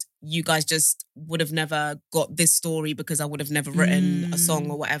 And you guys just would have never got this story because I would have never written a song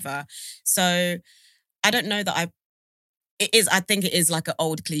or whatever. So I don't know that I think it is like an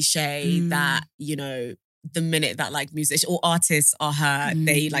old cliche that, you know, the minute that like musicians or artists are hurt,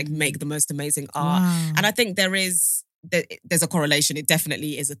 they like make the most amazing art. Wow. And I think there's a correlation. It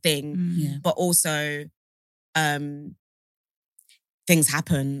definitely is a thing. But also things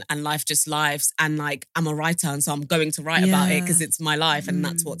happen and life just lives, and like I'm a writer and so I'm going to write about it because it's my life and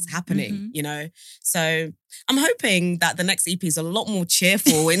that's what's happening, you know? So I'm hoping that the next EP is a lot more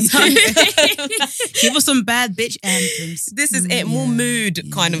cheerful in time. Give us some bad bitch anthems. This is it, more mood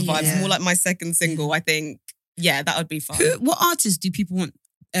kind of vibes, more like my second single, I think. Yeah, that would be fun. What artists do people want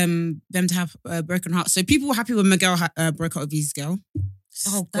them to have broken hearts? So people were happy when Miguel broke up with his girl.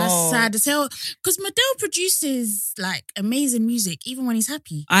 Oh, God. That's sad as hell. Because Miguel produces like amazing music even when he's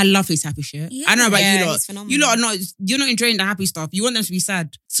happy. I love his happy shit. I don't know about you lot. You lot are you're not enjoying the happy stuff. You want them to be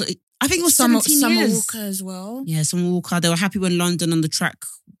sad. So I think it was 17 Summer years. Walker as well. Yeah, Summer Walker. They were happy when London on the track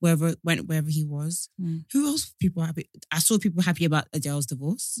wherever he was. Who else were people happy? I saw people happy about Adele's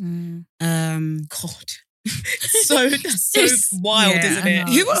divorce. God. That's so wild, isn't it?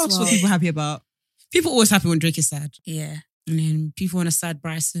 Who else were people happy about? People always happy when Drake is sad. Yeah. And then people want a sad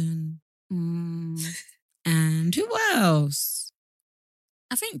Bryson. And who else?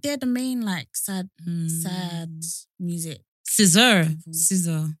 I think they're the main like sad music. Scissor.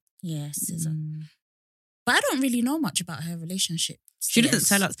 Yeah, Scissor. But I don't really know much about her relationship. She doesn't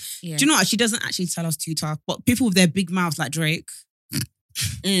tell us. Yeah. Do you know what? She doesn't actually tell us too tough. But people with their big mouths like Drake.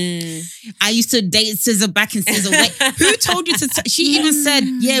 I used to date Scissor back in Scissor. Wait, who told you to? She even said,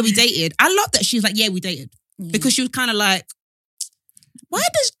 "Yeah, we dated." I love that she was like, "Yeah, we dated," because she was kind of like, "Why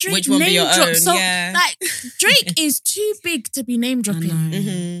does Drake Which one name be your drop?" Own? So Yeah. like, Drake is too big to be name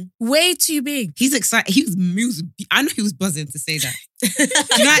dropping. Way too big. He's excited. I know he was buzzing to say that.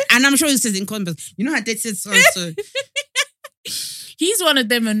 You know, and I'm sure he says in comments, you know how they said so. He's one of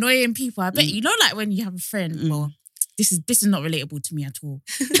them annoying people. I bet you know, like when you have a friend or this is not relatable to me at all.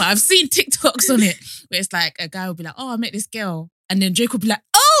 But I've seen TikToks on it where it's like a guy will be like, oh, I met this girl. And then Drake will be like,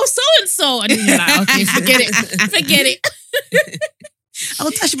 oh, so-and-so. And then you're like, okay, forget it.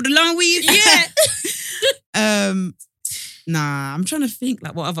 I'll touch it with a long weave. Yeah. Nah, I'm trying to think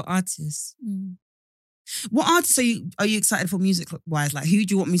like what other artists. What artists are you excited for music wise? Like who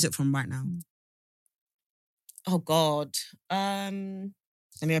do you want music from right now? Oh God. Let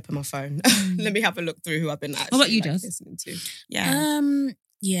me open my phone. Let me have a look through who I've been actually What about you, Jess? listening to. Yeah.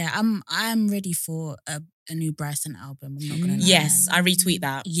 Yeah, I'm ready for a new Bryson album. I'm not gonna lie. Yes, I retweet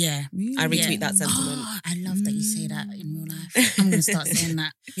that. Yeah. I retweet that sentiment. Oh, I love that you say that in real life. I'm gonna start saying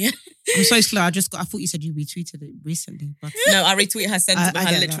that. Yeah. I'm so slow. I thought you said you retweeted it recently, but No, I retweet her sentiment, I her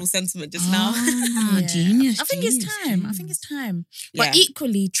get literal that. sentiment just now. Yeah. Genius. I think it's time. Yeah. But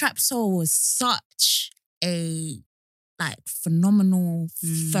equally, Trap Soul was such a phenomenal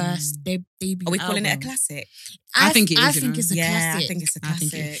first debut. Are we calling it a album. classic? I think it is, I you think know. it's a Yeah, classic. I think it's a I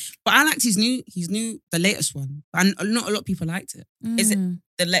think classic. But I liked his new, the latest one. And not a lot of people liked it. Is it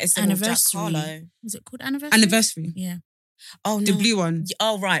the latest one with Jack Anniversary. Harlow? Is it called Anniversary? Anniversary. Yeah. Oh no. The blue one.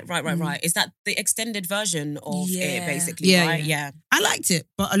 Oh, right. Is that the extended version of it, Yeah. basically, Yeah, right? yeah. Yeah. I liked it,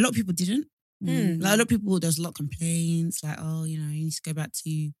 but a lot of people didn't. Hmm. Like a lot of people, there's a lot of complaints, like, oh, you need to go back to,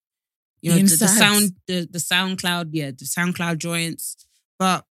 The the insides. sound, the SoundCloud, the SoundCloud joints.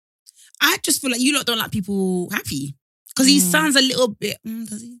 But I just feel like you lot don't like people happy. Because he sounds a little bit,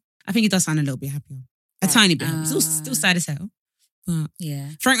 does he? I think he does sound a little bit happier. A tiny bit. Still sad as hell. But Yeah.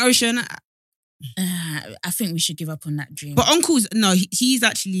 Frank Ocean, I think we should give up on that dream. but Uncle's, no, he's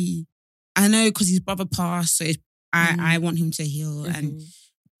actually, I know because his brother passed, so I want him to heal. And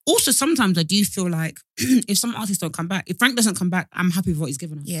also sometimes I do feel like if some artists don't come back, if Frank doesn't come back, I'm happy with what he's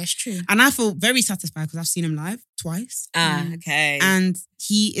given us. yeah, it's true. And I feel very satisfied because I've seen him live twice. Okay. And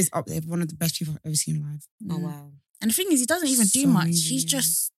he is up there, one of the best people I've ever seen live. Oh, wow. And the thing is, he doesn't even do So much. amazing, He's yeah.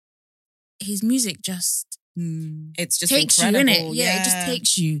 just, his music just It's just takes incredible. you, innit? Yeah, it just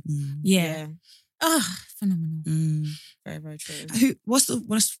takes you. Yeah. Oh, phenomenal. Very, very true. What's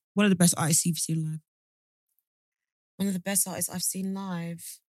one of the best artists you've seen live? One of the best artists I've seen live.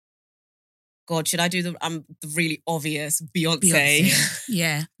 God, should I do the really obvious Beyonce?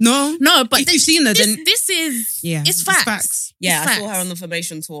 Yeah. No, But if you've seen her, then this is, yeah, it's facts. Yeah, It's I saw her facts. on the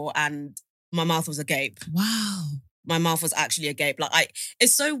Formation tour and my mouth was agape. wow. My mouth was actually agape.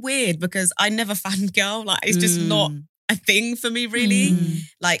 It's so weird because I never fangirl. Like, it's just not a thing for me, really.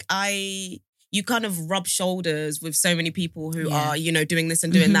 Like, you kind of rub shoulders with so many people who are, doing this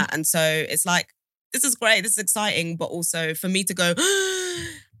and doing that. And so it's like, this is great, this is exciting. But also for me to go,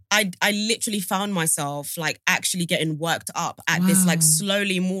 I literally found myself like actually getting worked up at this, like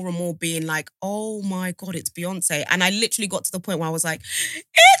slowly more and more being like, oh my God, it's Beyonce. And I literally got to the point where I was like,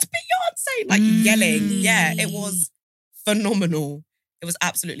 it's Beyonce, like yelling. Yeah, it was phenomenal. It was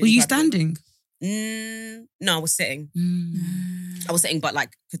absolutely Were you incredible. standing? No, I was sitting. I was sitting, but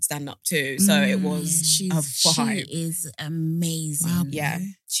like could stand up too. So it was She a vibe. is amazing. Wow. Yeah,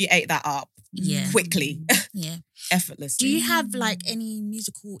 she ate that up quickly, Yeah. effortlessly. Do you have like any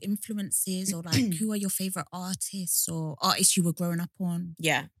musical influences or like who are your favorite artists or artists you were growing up on?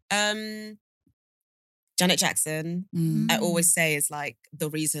 Yeah. Janet Jackson, I always say is like the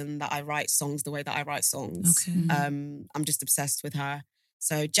reason that I write songs the way that I write songs. Okay. I'm just obsessed with her.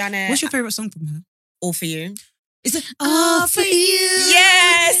 So Janet, What's your favorite song from her? All For You. Is it All For You?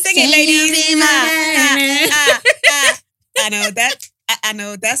 Yeah, sing it, ladies. I know that. I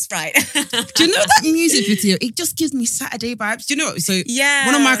know that's right. Do you know that music video? It just gives me Saturday vibes. Do you know? So Yeah.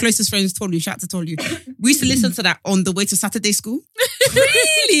 one of my closest friends told you, shout out to told you, we used to listen to that on the way to Saturday school.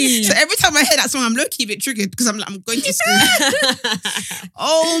 Really? So every time I hear that song, I'm low-key a bit triggered because I'm going to school.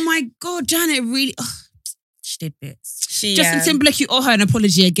 Oh my God, Janet really... She did bits. Justin Timberlake, you owe her an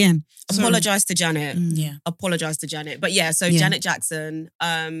apology again. Apologize to Janet. Yeah. Apologize to Janet. But yeah, so Janet Jackson,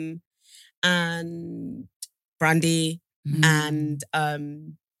 and Brandy, and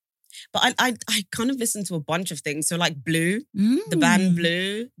but I kind of listened to a bunch of things. So like Blue, the band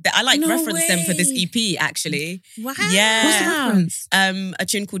Blue. I like No referenced them for this way. EP actually. Wow. Yeah. What's the reference? A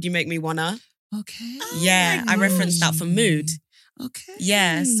tune called You Make Me Wanna. Okay. Yeah, I referenced that for Mood. Okay.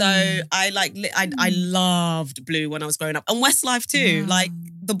 Yeah, so I loved Blue when I was growing up, and Westlife too. Wow. Like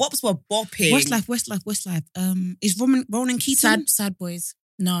the bops were bopping. Westlife. Is Ronan Keaton? Sad Boys.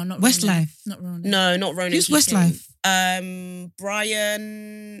 No, not Westlife. Ronan. Not Ronan. No, not Ronan. Who's Keating. Westlife?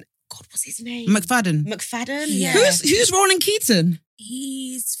 Brian. God, what's his name? McFadden. McFadden. Yeah. Yeah. Who's Ronan Keaton?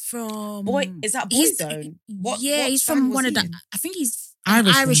 He's from Boy, is that Boyzone? What he's band from was one of he the. in? I think he's an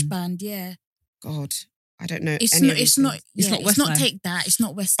Irish one. band. Yeah. God, I don't know. It's any not. of these It's not. things. It's Yeah, not it's not Westlife. Take That. It's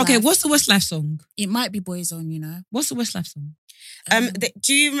not Westlife. Okay, what's the Westlife song? It might be Boyzone. You know. What's the Westlife song?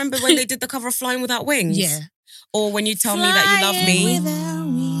 Do you remember when they did the cover of Flying Without Wings? Yeah. Or When You Tell Me That You Love Me? Without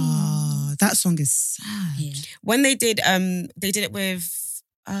Oh, that song is sad. Yeah. When they did it with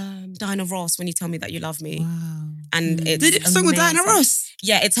Diana Ross, When You Tell Me That You Love Me. Wow. And it's They did a song with Diana amazing. Ross.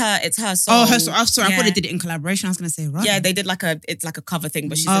 Yeah, it's her song. Oh, her song. I'm sorry, I thought Yeah. they did it in collaboration. I was going to say, right. Yeah, they did it's like a cover thing,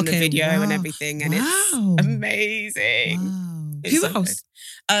 but she's in the Okay, video wow. and everything, and Wow. it's amazing. Wow. It's Who so else?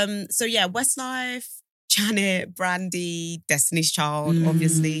 good. So yeah, Westlife, Janet, Brandy, Destiny's Child,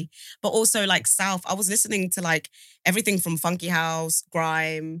 obviously, but also like South. I was listening to like everything from Funky House,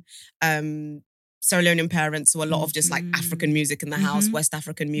 Grime, Sierra Leonean Parents, so a lot of just like African music in the house, West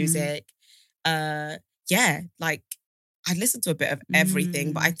African music. Yeah, like I listened to a bit of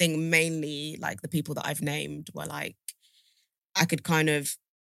everything, but I think mainly like the people that I've named were like, I could kind of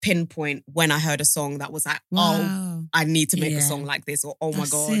pinpoint when I heard a song that was like, oh, Wow. I need to make a Yeah. song like this, or oh my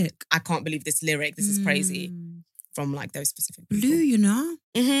That's God, sick. I can't believe this lyric. This is crazy. From like those specific Blue, people. you know?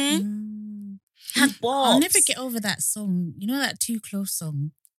 Mm-hmm. I'll never get over that song. You know that Too Close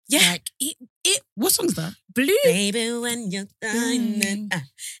song? Yeah. Like it What song's that? Blue. Baby, when you're done, and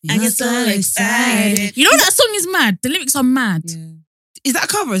You're you're so excited. You know that song is mad. The lyrics are mad. Yeah. Is that a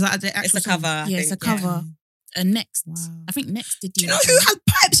cover? Is that the actual It's a song? cover. I Yeah, it's a think, yeah. cover. Next. Wow. I think Next did Do you do know that who one. had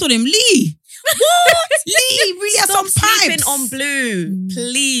pipes on him? Lee. What? Lee really had Stop some sleeping pipes. on Blue,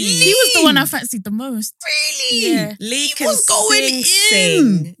 please. He was the one I fancied the most. Really? Yeah. Lee He can was going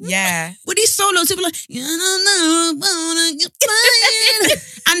sing. Yeah. With these solos, he'd be like, you don't know, wanna get mine.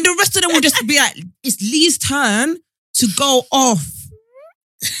 And the rest of them will just be like, it's Lee's turn to go off.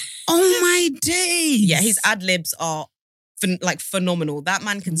 Oh my days. Yeah, his ad-libs are phenomenal. That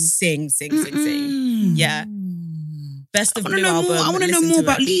man can sing. Yeah. Best of I want to Blue know album. more. I want to know listen more to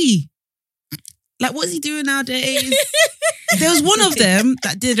about it. Lee. Like, what's he doing nowadays? There was one of them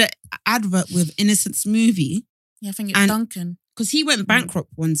that did an advert with Innocent's movie Yeah, I think it's And- Duncan. because he went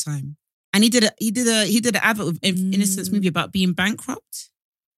bankrupt one time, and he did an advert with Innocent's movie about being bankrupt.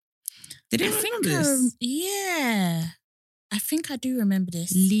 Did I anyone think remember this? yeah. I think I do remember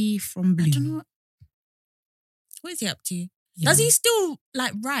this. Lee from Blue. I don't know. What is he up to? Does he still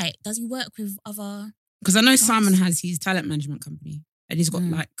like write? Does he work with other? Because I know Simon has his talent management company, and he's got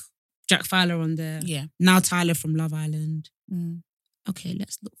like Jack Fowler on there. Yeah. Now Tyler from Love Island. Okay,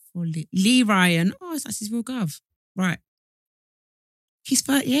 let's look for Lee. Lee Ryan. Oh, that's his real gov. Right. He's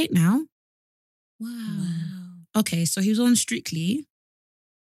 38 now. Wow. Okay, so he was on Strictly.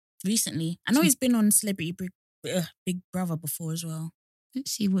 Recently, I know he's been on Celebrity Big Brother before as well.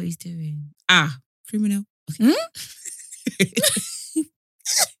 Let's see what he's doing. Criminal. Hmm?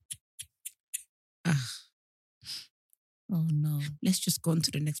 Oh no. Let's just go on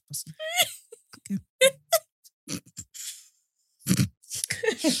to the next person. Okay.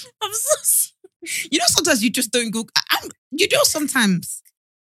 I'm so sorry. You know, sometimes you just don't go. You know, sometimes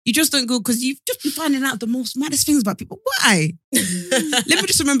you just don't go because you've just been finding out the most maddest things about people. Why? Let me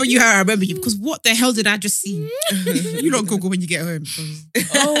just remember you how I remember you, because what the hell did I just see? You don't Google when you get home.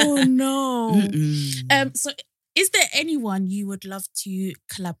 Oh no. Mm-mm. So is there anyone you would love to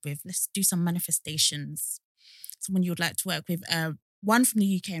collab with? Let's do some manifestations. Someone you would like to work with. One from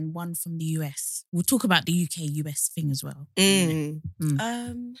the UK and one from the US. We'll talk about the UK-US thing as well.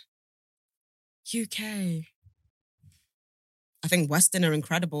 UK. I think Western are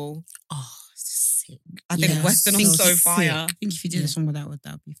incredible. Oh, sick. I think Yeah, Western are so so sick. fire. I think if you did a song with that would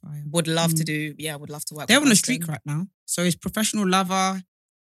be fire. Would love to do. Yeah, would love to work. They're with on a Western. streak right now. So it's Professional Lover,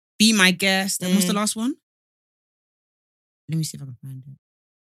 Be My Guest, and what's the last one? Let me see if I can find it.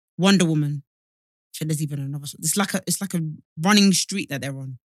 Wonder Woman. So there's even another song. It's like a running street that they're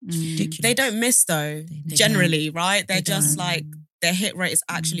on. It's ridiculous. They don't miss though. They Generally, right? They're They just don't. like their hit rate is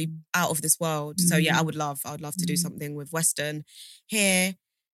actually out of this world. So yeah, I would love to do something with Western here,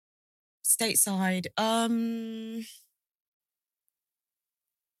 stateside.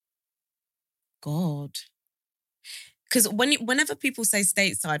 God. Because whenever people say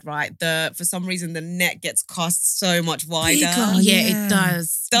stateside, right, for some reason the net gets cast so much wider, Yeah, yeah. it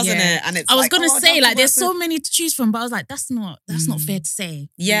does. doesn't Yeah. it? And it's I was like, gonna oh, I'd say, love to like, there's work so many to choose from, but I was like, that's not fair to say.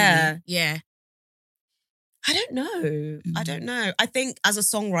 Yeah. really. Yeah. I don't know. I think as a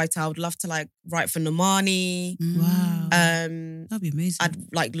songwriter, I would love to like write for Normani. Wow. That'd be amazing.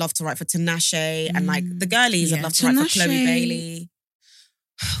 I'd like love to write for Tinashe and like the girlies. I'd Yeah. love to write for Chloe Tinashe. Bailey.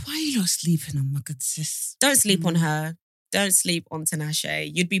 Why are you not sleeping on my good sis? Don't sleep on her. Don't sleep on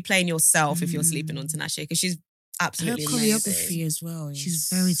Tinashe. You'd be playing yourself if you're sleeping on Tinashe because she's absolutely Her amazing. choreography as well. She's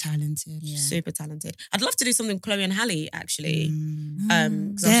very talented. Yeah. Super talented. I'd love to do something with Chloe and Halle, actually. Because I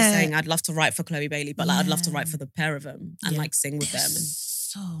was Yeah. just saying I'd love to write for Chloe Bailey, but like I'd love to write for the pair of them and like sing with them. And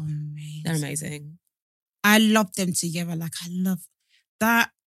So amazing. they're amazing. I love them together. Like, I love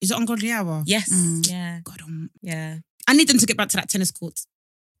that. Is it Ungodly Hour? Yes. Yeah. God, Yeah. I need them to get back to that tennis court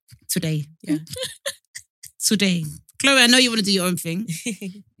today. Yeah. Today. Chloe, I know you want to do your own thing,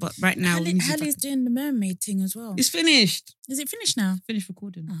 but right now... Halle's doing the mermaid thing as well. It's finished. Is it finished now? Finished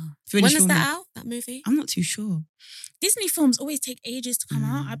recording. Oh. Finished When is filming. that out, that movie? I'm not too sure. Disney films always take ages to come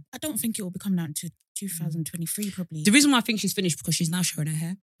out. I don't think it will be coming out until 2023 probably. The reason why I think she's finished because she's now showing her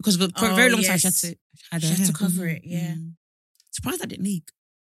hair. Because for a very long time she had to hide her She hair. had to cover it, yeah. Surprised that didn't leak.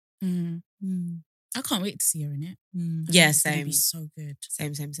 I can't wait to see her in it. Yeah, It's gonna same. be so good.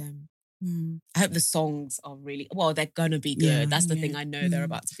 Same. I hope the songs are really... Well, they're going to be good. Yeah. That's the thing. I know they're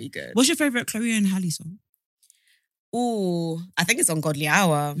about to be good. What's your favourite Chloe and Halle song? Ooh, I think it's Ungodly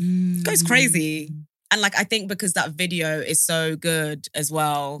Hour. It goes crazy. And like, I think because that video is so good as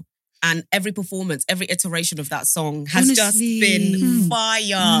well. And every performance, every iteration of that song has just been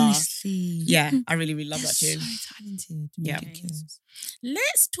fire. Honestly. Yeah, I really, really love that tune. So talented. Yeah. Ridiculous.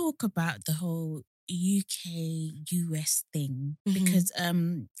 Let's talk about the whole UK-US thing because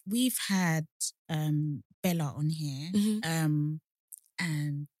we've had Bella on here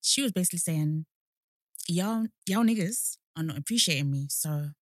and she was basically saying, y'all niggas are not appreciating me, so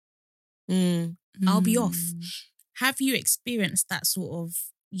I'll be off. Have you experienced that sort of,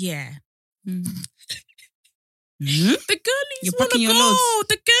 The girlies You're want to packing your go. loads.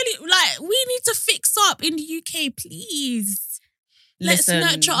 The girlie, like, we need to fix up in the UK, please. Listen.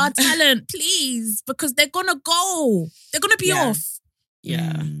 Let's nurture our talent, please, because they're gonna go. They're gonna be Yeah. off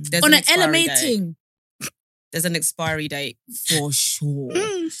Yeah. There's on an expiry date. LMA. There's an expiry date for sure.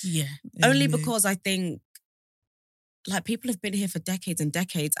 Yeah. Only because I think like people have been here for decades and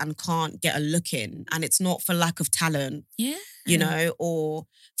decades and can't get a look in. And it's not for lack of talent, Yeah. you know, or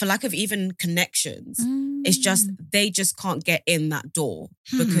for lack of even connections. It's just, they just can't get in that door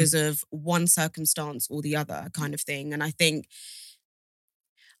because of one circumstance or the other kind of thing. And I think,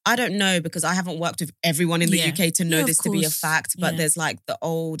 I don't know because I haven't worked with everyone in the UK to know Yeah, of this to be a course. fact, but Yeah. there's like the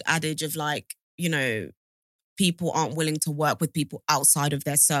old adage of like, you know, people aren't willing to work with people outside of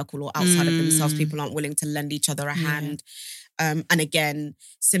their circle or outside of themselves. People aren't willing to lend each other a hand. And again,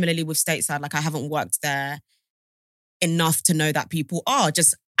 similarly with stateside, like I haven't worked there enough to know that people are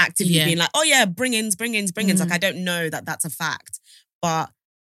just actively being like, oh yeah, bring-ins. Like I don't know that that's a fact. But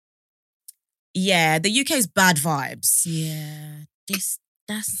yeah, the UK's bad vibes. Yeah.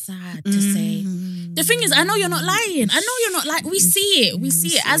 That's sad to say. The thing is, I know you're not lying. I know you're not like, we see it. We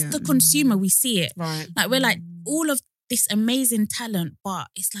see it as the consumer, we see it. Right. Like we're like, all of this amazing talent, but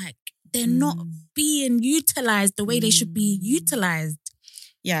it's like, they're not being utilised the way they should be utilised.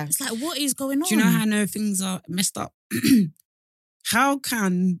 Yeah. It's like, what is going on? Do you know how I know things are messed up? How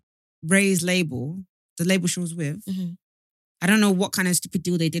can Ray's label, the label she was with, I don't know what kind of stupid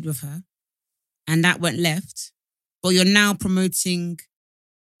deal they did with her, and that went left, but you're now promoting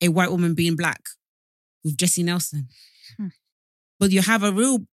a white woman being black with Jessie Nelson. But you have a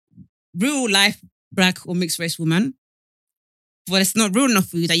real life black or mixed race woman, but it's not real enough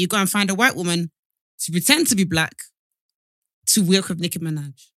for you that you go and find a white woman to pretend to be black to work with Nicki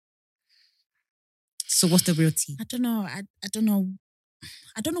Minaj. So what's the real tea? I don't know. I don't know.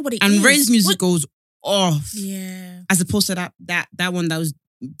 I don't know what it is. And Ray's music goes off. Yeah. As opposed to that one that was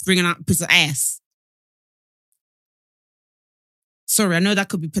bringing out a piece of ass. Sorry, I know that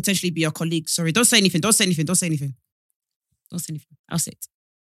could potentially be your colleague. Sorry, don't say anything. I'll say it.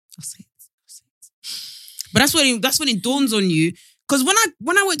 But that's when it dawns on you. Because when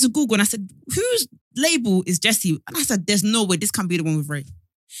I went to Google and I said, whose label is Jessie? And I said, there's no way this can't be the one with Ray.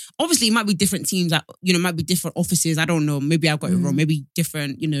 Obviously, it might be different teams. It might be different offices. I don't know. Maybe I've got it wrong. Maybe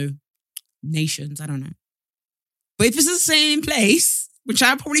different, nations. I don't know. But if it's the same place, which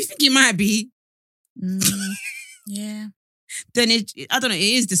I probably think it might be, yeah, then I don't know, it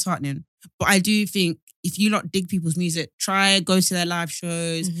is disheartening. But I do think if you lot dig people's music, go to their live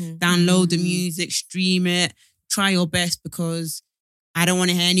shows, download the music, stream it, try your best, because I don't want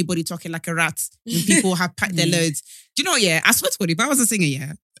to hear anybody talking like a rat when people have packed their loads. Do you know what, I swear to God, if I was a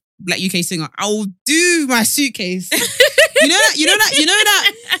singer, black UK singer, I will do my suitcase. You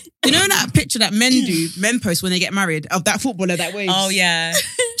know that picture that men post when they get married of that footballer that waves? Oh, yeah.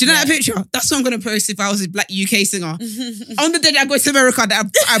 Do you know that picture? That's what I'm going to post if I was a black UK singer. On the day that I go to America, that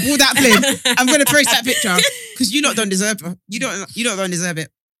I bought that plane, I'm going to post that picture because you lot don't deserve it. You don't deserve it.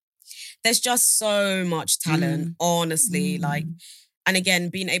 There's just so much talent, honestly. Like, And again,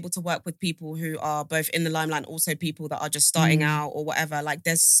 being able to work with people who are both in the limelight, also people that are just starting out or whatever. Like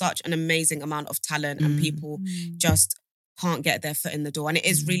there's such an amazing amount of talent and people just can't get their foot in the door. And it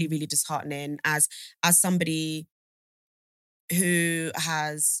is really, really disheartening as somebody who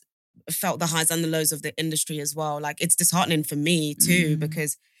has felt the highs and the lows of the industry as well. Like it's disheartening for me too,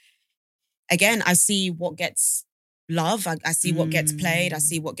 because again, I see what gets love. I see what gets played. I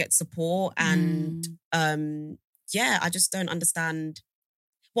see what gets support. And I just don't understand.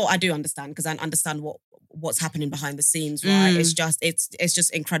 Well, I do understand because I understand what's happening behind the scenes, right? It's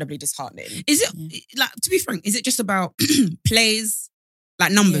just incredibly disheartening. Is it, like, to be frank, is it just about plays,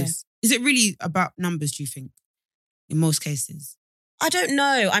 like numbers? Yeah. Is it really about numbers, do you think, in most cases? I don't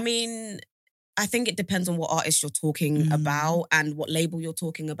know. I mean, I think it depends on what artist you're talking about and what label you're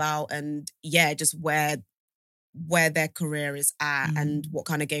talking about and just where their career is at and what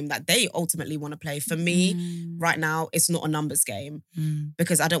kind of game that they ultimately want to play. For me, right now, it's not a numbers game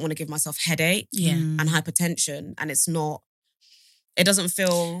because I don't want to give myself headache and hypertension, and it doesn't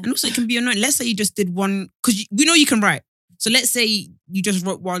feel... And also it can be annoying. Let's say you just did one, because we know you can write. So let's say you just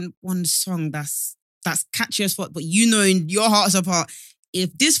wrote one song that's catchy as fuck, but you know in your heart of heart,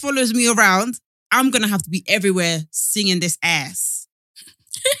 if this follows me around, I'm going to have to be everywhere singing this ass.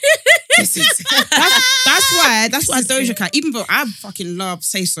 That's why Doja Cat, even though I fucking love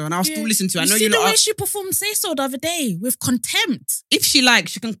Say So and I'll still listen to it. I know you see the way she performed Say So the other day with contempt. If she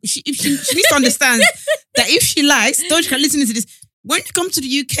likes, she needs to understand that if she likes, Doja Cat listening to this, when you come to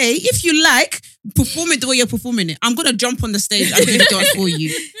the UK, if you like, perform it the way you're performing it. I'm gonna jump on the stage and do the dance for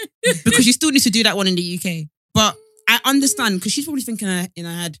you because you still need to do that one in the UK. But I understand because she's probably thinking in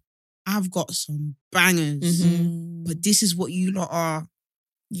her head, I've got some bangers, but this is what you lot are.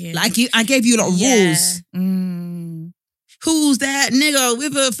 Yeah. Like I gave you a lot of rules. Who's that nigga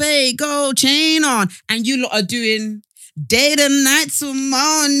with a fake gold chain on? And you lot are doing day to night to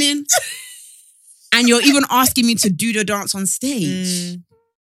morning. And you're even asking me to do the dance on stage.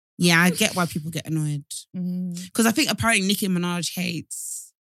 Yeah, I get why people get annoyed. Because I think apparently Nicki Minaj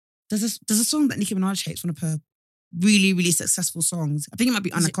hates... There's a song that Nicki Minaj hates, one of her really, really successful songs. I think it might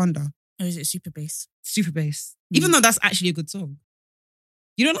be Anaconda. Or is it Super Bass? Super Bass. Even though that's actually a good song.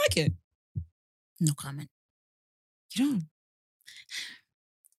 You don't like it? No comment. You don't?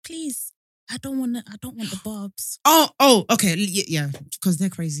 Please. I don't want the barbs. Oh, okay. Yeah, because they're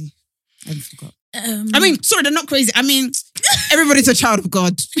crazy. I forgot. I mean, sorry, they're not crazy. I mean, everybody's a child of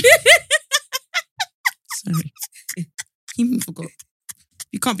God. Sorry. Even forgot.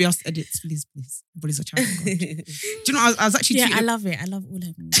 You can't be asked to edit, please. Everybody's a child of God. Do you know, I was actually... Yeah, I love it. I love all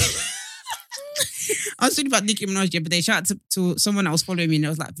of them. I was talking about Nicki Minaj the other day. Shout out to someone that was following me and I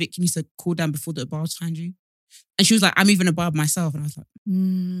was like, Vic, you need to cool down before the bars find you. And she was like, I'm even a barb myself. And I was like,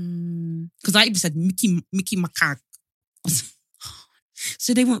 because I even said Mickey Macaque.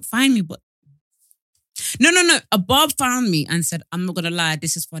 So they won't find me, but... No. A barb found me and said, I'm not going to lie,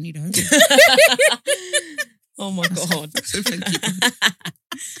 this is funny though. Oh my God. So thank you.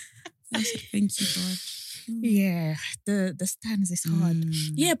 I said, thank you, God. Yeah, the stands is hard.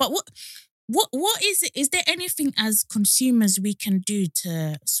 Yeah, but what is it? Is there anything as consumers we can do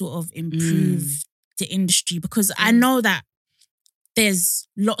to sort of improve the industry? Because I know that there's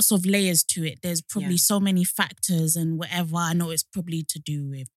lots of layers to it. There's probably so many factors and whatever. I know it's probably to do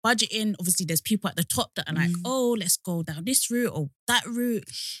with budgeting. Obviously, there's people at the top that are like, oh, let's go down this route or that route,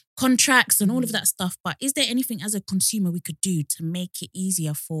 contracts and all of that stuff. But is there anything as a consumer we could do to make it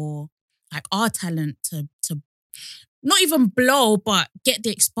easier for like our talent to not even blow, but get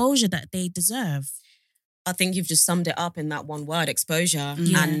the exposure that they deserve? I think you've just summed it up in that one word, exposure.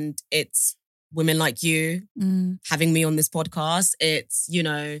 And it's women like you having me on this podcast. It's,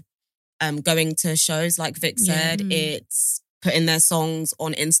 going to shows like Vic said. It's putting their songs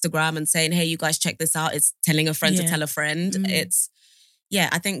on Instagram and saying, hey, you guys check this out. It's telling a friend to tell a friend. It's,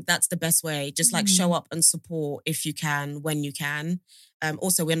 I think that's the best way. Just like show up and support if you can, when you can.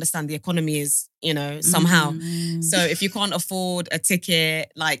 Also, we understand the economy is, somehow. So if you can't afford a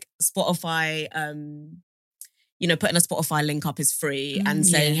ticket, like Spotify, putting a Spotify link up is free and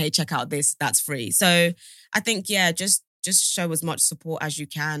saying, hey, check out this, that's free. So I think, just show as much support as you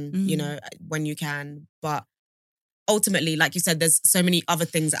can, when you can. But ultimately, like you said, there's so many other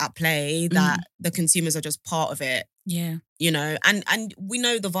things at play that the consumers are just part of it. Yeah. And we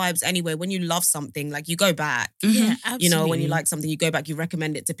know the vibes anyway. When you love something, like you go back. Yeah, absolutely. When you like something, you go back, you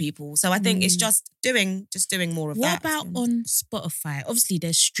recommend it to people. So I think it's just doing more of that. What about on Spotify? Obviously,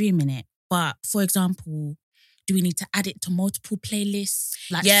 they're streaming it. But for example, do we need to add it to multiple playlists?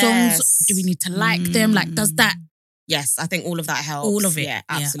 Like songs, do we need to like them? Like, does that? Yes, I think all of that helps. All of it? Yeah,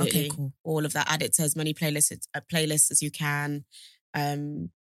 absolutely. Okay, cool. All of that. Add it to as many playlists as you can.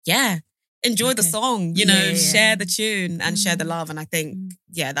 yeah, enjoy the song, you know, share the tune and share the love. And I think,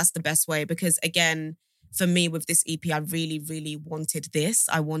 that's the best way, because again, for me with this EP, I really, really wanted this.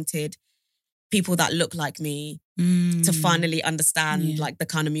 I wanted people that look like me to finally understand like the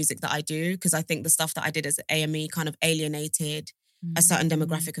kind of music that I do. Because I think the stuff that I did as AME kind of alienated a certain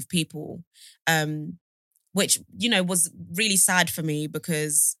demographic of people, which, you know, was really sad for me,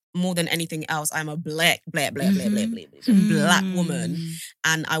 because more than anything else, I'm a black woman.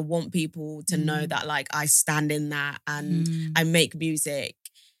 And I want people to know that like I stand in that, and I make music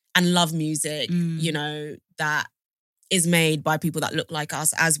and love music, you know, that is made by people that look like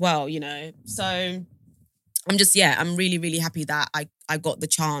us as well, you know. So I'm just, I'm really, really happy that I got the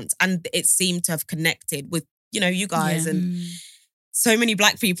chance, and it seemed to have connected with, you know, you guys and so many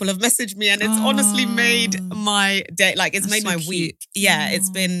Black people have messaged me, and it's honestly made my day. Like it's made my week. Yeah, it's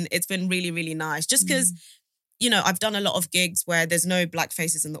been really, really nice. Just because, you know, I've done a lot of gigs where there's no Black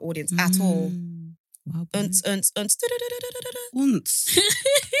faces in the audience at all. Wow, Unts.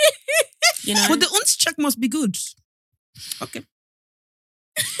 You know? Well, the unts check must be good. Okay.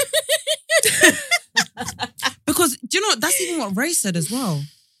 Because, do you know, that's even what Ray said as well.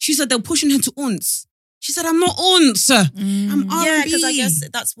 She said they're pushing her to unts. She said, I'm not unts. I'm R&B. Yeah, because I guess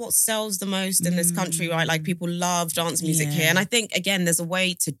that's what sells the most in this country, right? Like people love dance music here. And I think, again, there's a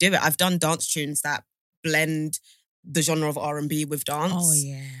way to do it. I've done dance tunes that blend the genre of R&B with dance. Oh,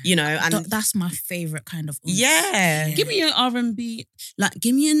 yeah. You know, and that's my favourite kind of unts. Yeah. Give me an R&B, like,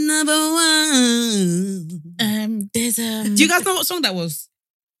 give me another one. There's Do you guys know what song that was?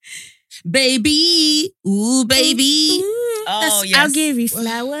 Baby, ooh, baby. Oh, yes. I'll give you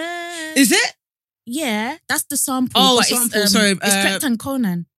flowers. Is it? Yeah, that's the sample. Oh, but sample, it's, sorry. It's Krept and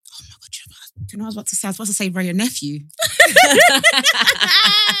Conan. Oh my God, do you know what I was about to say? I was about to say Ray, your nephew.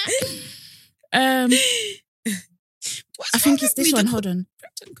 I think it's this one. Hold on.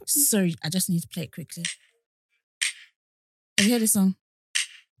 Sorry, I just need to play it quickly. Have you heard this song?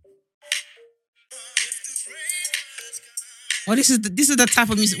 Oh, this is the type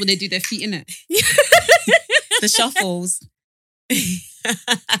of music where they do their feet in it. The shuffles.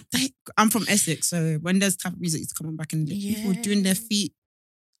 I'm from Essex, so when there's type of music, it's coming back and people doing their feet.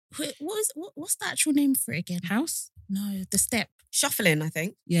 Wait, what's the actual name for it again? House? No, the step. Shuffling, I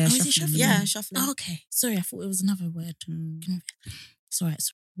think. Yeah, is it shuffling? Yeah, shuffling. Oh, okay. Sorry, I thought it was another word. It's all right.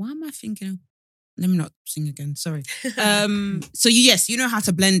 Why am I thinking? Let me not sing again. Sorry. So you know how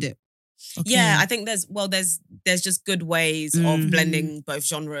to blend it. Okay. Yeah, I think there's just good ways of blending both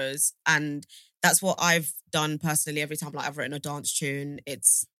genres, and that's what I've done personally. Every time like I've written a dance tune,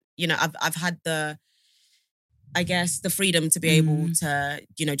 it's, you know, I've had the freedom to be able to,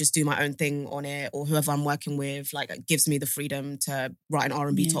 you know, just do my own thing on it, or whoever I'm working with, like, it gives me the freedom to write an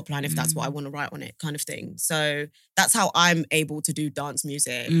R&B top line if that's what I want to write on it, kind of thing. So that's how I'm able to do dance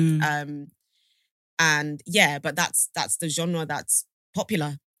music. And yeah, but that's the genre that's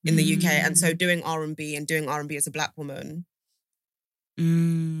popular in the UK. And so doing R&B and doing R&B as a Black woman.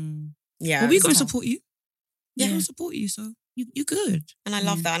 Yeah. Well, we're going to support you. Yeah. We're going to support you, so you're good. And I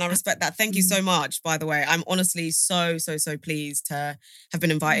love that, and I respect that. Thank you so much, by the way. I'm honestly so pleased to have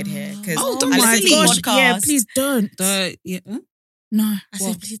been invited here. Don't I worry. listen to podcasts. Yeah, please don't. No, I What?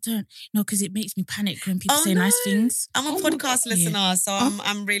 said please don't. No, because it makes me panic when people say nice things. I'm a podcast listener, so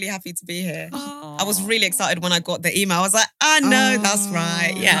I'm really happy to be here. I was really excited when I got the email. I was like, no, that's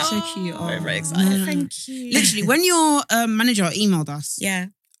right. Yeah. That's so cute. Very, very excited. Thank you. Literally, when your manager emailed us, Yeah.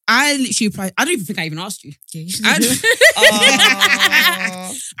 I literally replied, I don't even think I even asked you. I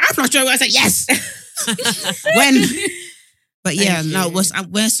flushed over, I said, yes. But yeah,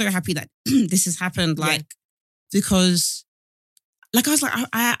 we're so happy that this has happened, because like I was like,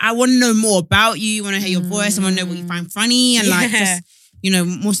 I want to know more about you, I want to hear your voice, I want to know what you find funny, and like just, you know,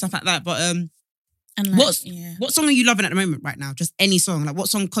 more stuff like that. But and like, what song are you loving at the moment right now? Just any song. Like what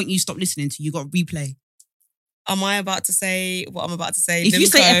song can't you stop listening to? You got to replay. Am I about to say what I'm about to say? If Nimco. you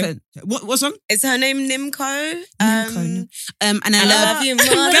say Effen, what song? Is her name Nimco? Nimco. And I love you more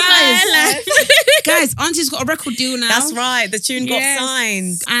than my life. Guys, Auntie's got a record deal now. That's right. The tune got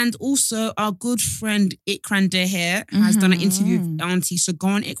signed. And also our good friend Ikran Deher has done an interview with Auntie. So go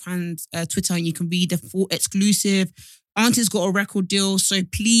on Ikran's Twitter and you can read the full exclusive. Auntie's got a record deal. So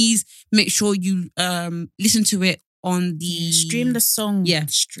please make sure you listen to it on the... stream the song. Yeah.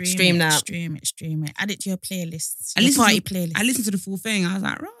 Stream it. Stream it. Add it to your playlist. Your party playlist. I listened to the full thing. I was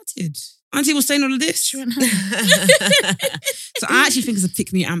like, rotted. Auntie was saying all of this. So I actually think it's a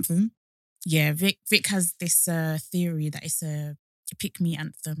pick-me anthem. Yeah, Vic has this theory that it's a pick me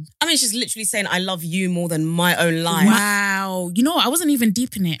anthem. I mean, she's literally saying, I love you more than my own life. Wow. You know what? I wasn't even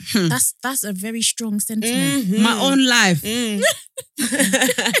deep in it. That's a very strong sentiment. Mm-hmm. My own life.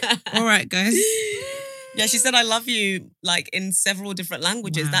 All right, guys. Yeah, she said, I love you, like in several different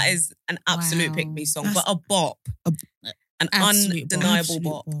languages. Wow. That is an absolute pick-me song, but a bop. An absolute undeniable Absolute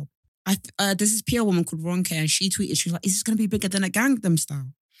bop. There's this PR woman called Ronke, and she tweeted, she was like, is this going to be bigger than a Gangnam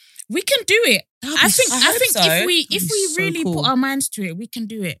Style? We can do it. I think so. if we so really cool. put our minds to it, we can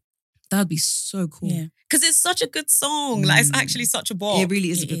do it. That'd be so cool. Yeah. Because it's such a good song. Like, it's actually such a bop. It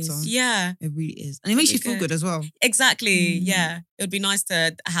really is a It good is. song. Yeah. It really is. And it makes you feel good as well. Exactly. Yeah. It would be nice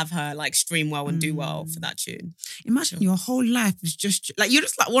to have her like stream well and do well for that tune. Imagine your whole life is just like, you're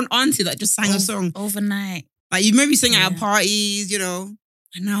just like one auntie that just sang a song. Overnight. Like you maybe sing at parties, you know,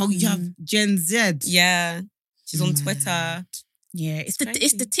 and now you have Gen Z. Yeah. She's on Twitter. Yeah, it's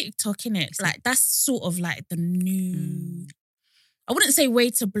the TikTok, innit? Like that's sort of like the new. I wouldn't say way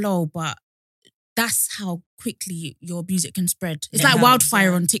to blow, but that's how quickly your music can spread. It's like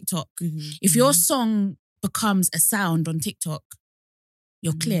wildfire on TikTok. If your song becomes a sound on TikTok,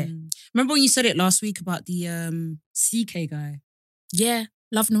 you're clear. Remember when you said it last week about the CK guy? Yeah,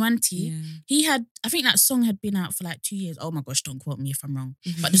 Love Nuanti. Yeah. He had, I think that song had been out for like 2 years. Oh my gosh, don't quote me if I'm wrong.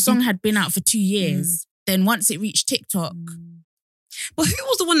 But the song had been out for 2 years. Then once it reached TikTok. But who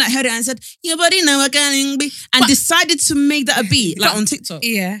was the one that heard it and said, your body know I can be, and decided to make that a beat, like on TikTok?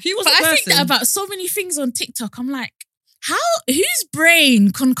 Yeah. Who was But the I person? think that about so many things on TikTok, I'm like, whose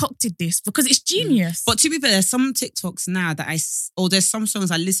brain concocted this? Because it's genius. But to be fair, there's some TikToks now that there's some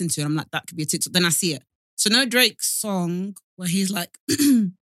songs I listen to and I'm like, that could be a TikTok. Then I see it. So no Drake's song where he's like,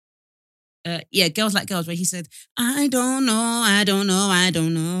 Girls Like Girls, where he said, I don't know. I don't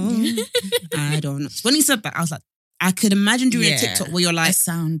know. So when he said that, I was like, I could imagine doing a TikTok where you're like, a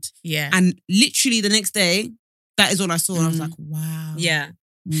sound. Yeah. and literally the next day, that is all I saw. And I was like, wow. Yeah.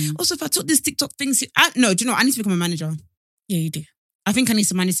 Also, if I took this TikTok thing, do you know, I need to become a manager. Yeah, you do. I think I need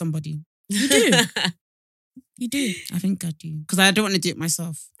to manage somebody. You do. You do. I think I do. Because I don't want to do it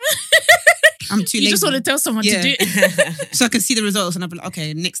myself. I'm too lazy. You just want to tell someone to do it. So I can see the results and I'll be like,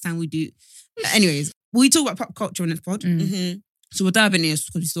 okay, next time we do. Anyways, we talk about pop culture in this pod. So we're diving in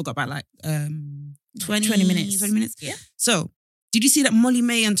because we still got about like 20 minutes. 20 minutes. Yeah. So, did you see that Molly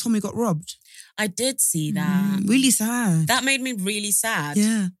May and Tommy got robbed? I did see that. Really sad. That made me really sad.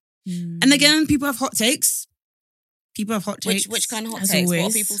 Yeah. And again, people have hot takes. Which kind of hot As takes? What are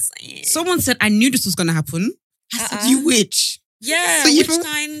always. people saying? Someone said, I knew this was going to happen. I said, you witch. Yeah, So you which feel-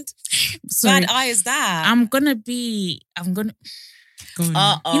 kind Sorry. bad eye is that? I'm gonna. Go on.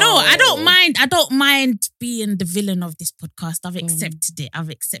 Uh-oh. You know, I don't mind being the villain of this podcast. I've accepted it.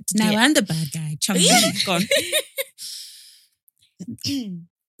 Now I'm the bad guy. Chunky. Go on.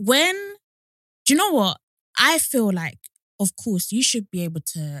 Do you know what? I feel like, of course, you should be able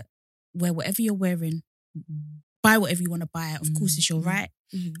to wear whatever you're wearing, buy whatever you want to buy. Of course, it's your right.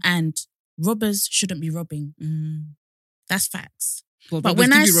 And robbers shouldn't be robbing. That's facts. Well, But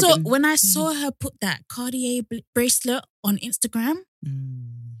robbers do be robbing. when I saw her put that Cartier bracelet on Instagram,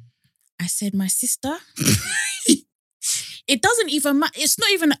 I said, my sister, it doesn't even matter. It's not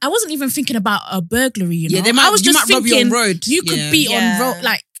even, I wasn't even thinking about a burglary, you know. Yeah, they might, I was you just might rob thinking you on road. you could Yeah. be on Yeah. road.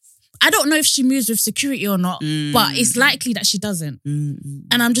 Like, I don't know if she moves with security or not, but it's likely that she doesn't.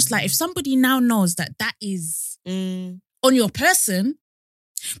 And I'm just like, if somebody now knows that that is on your person.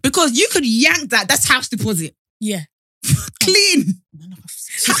 Because you could yank that. That's house deposit. Yeah. Clean.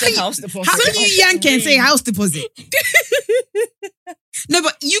 She said house deposit. How can you yank it and say house deposit? No,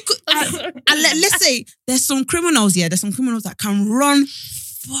 but you could. Let's say there's some criminals that can run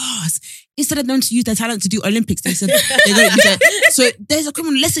fast. Instead of them to use their talent to do Olympics, they said they're going to use it. So there's a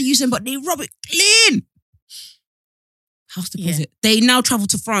criminal, let's say use them, but they rob it clean. House deposit. Yeah. They now travel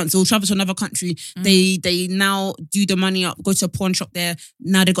to France or travel to another country. They now do the money up, go to a pawn shop there.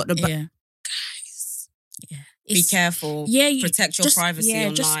 Now they got the Yeah. guys. Yeah. Be careful. Yeah, protect your privacy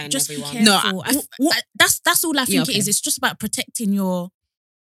online, just everyone. Be careful. No, that's all I think okay. it is. It's just about protecting your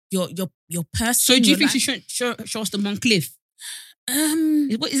person. So do you your think life. she shouldn't show us the Moncliffe?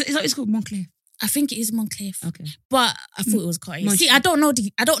 Is that what it's called, Moncliffe? I think it is Moncliffe. Okay. But I thought it was Cartier. See, I don't know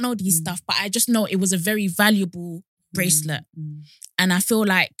these stuff, but I just know it was a very valuable bracelet. And I feel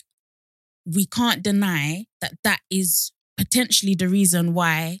like we can't deny that that is potentially the reason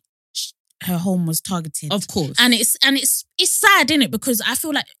why her home was targeted. Of course. And it's sad, innit? Because I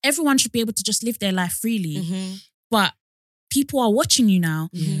feel like everyone should be able to just live their life freely. But people are watching you now.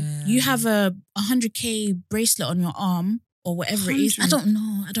 Yeah. You have a 100K bracelet on your arm or whatever it is. I don't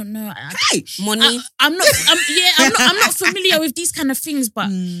know. Hey, money. I'm not familiar with these kind of things, but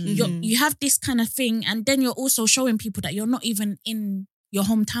you have this kind of thing, and then you're also showing people that you're not even in your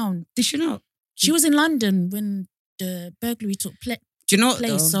hometown. Did she not? She was in London when the burglary took place. Do you know what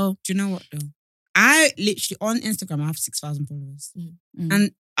though? Do you know what though? I literally on Instagram I have 6,000 followers,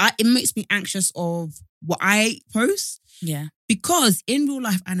 and it makes me anxious of what I post. Yeah, because in real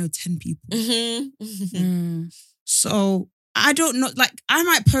life I know 10 people. So I don't know. Like I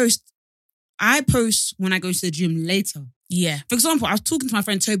might post. I post when I go to the gym later. Yeah. For example, I was talking to my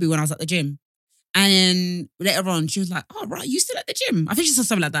friend Toby when I was at the gym. And then later on, she was like, "Oh, right, you still at the gym?" I think she said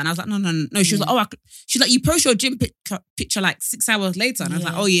something like that. And I was like, no. She was like, she's like, you post your gym picture like 6 hours later. And I was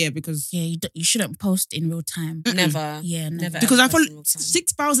like, oh yeah, because... Yeah, you shouldn't post in real time. Never. Yeah, never. Because I follow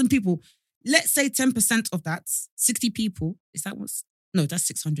 6,000 people. Let's say 10% of that, 60 people, is that what's... No, that's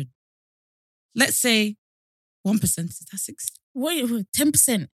 600. Let's say 1%, is that 60? Wait,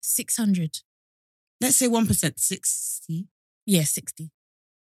 10%, 600. Let's say 1%, 60. Yeah, 60.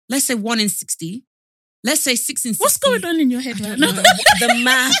 Let's say 1 in 60. Let's say 6 in 60. What's going on in your head right now? The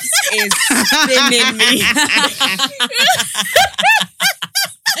maths is spinning me.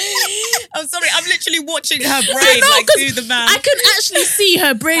 I'm sorry, I'm literally watching her brain do the math. I can actually see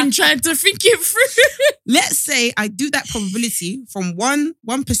her brain trying to think it through. Let's say I do that probability from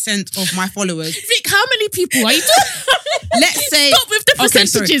 1% of my followers. Vic, how many people are you doing? Let's say... Stop with the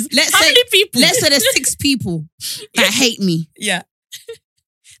percentages. How many people? Let's say there's 6 people that hate me. Yeah.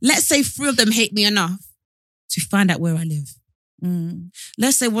 Let's say 3 of them hate me enough to find out where I live.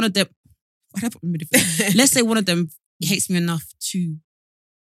 Let's say one of them... Let's say one of them hates me enough to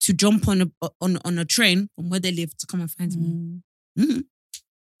jump on a train from where they live to come and find me.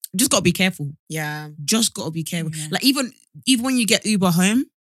 Just got to be careful. Yeah. Just got to be careful. Yeah. Like even when you get Uber home,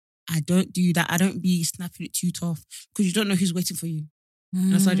 I don't do that. I don't be snapping it too tough because you don't know who's waiting for you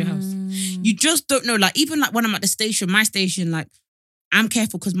outside your house. You just don't know. Like even like when I'm at the station, my station, like I'm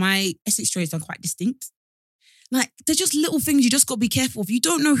careful because my Essex trains are quite distinct. Like, they're just little things you just got to be careful of. You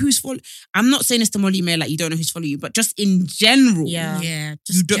don't know who's following. I'm not saying this to Molly May, like you don't know who's following you, but just in general. Yeah,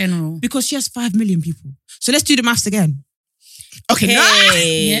 just general. Because she has 5 million people. So let's do the maths again. Okay.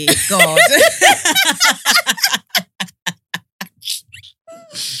 Hey, no. God.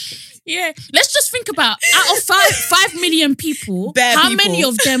 Yeah, let's just think about out of 5 million people, many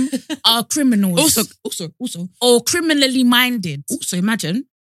of them are criminals? Also, or criminally minded. Also, imagine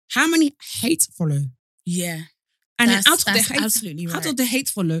how many hate follow. Yeah, and then out of the hate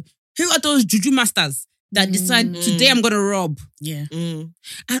follow, who are those juju masters that decide today I'm gonna rob? Yeah, and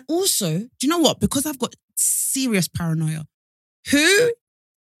also, do you know what? Because I've got serious paranoia. Who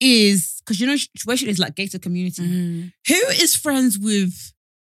is, because you know where she is like gated community. Who is friends with?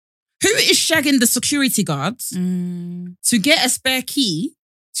 Who is shagging the security guards to get a spare key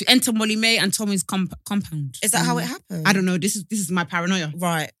to enter Molly May and Tommy's compound? Is that how it happened? I don't know. This is my paranoia.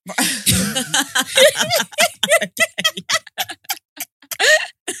 Right.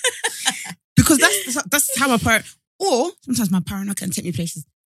 Because that's how my paranoia... Or sometimes my paranoia can take me places.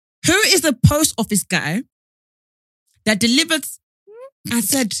 Who is the post office guy that delivered and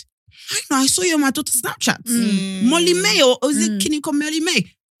said, I saw you on my daughter's Snapchat. Molly May, or is it, can you call Molly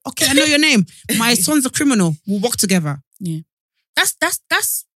May? Okay, I know your name. My son's a criminal. We'll work together. Yeah.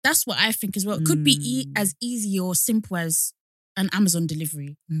 That's what I think as well. It could be as easy or simple as an Amazon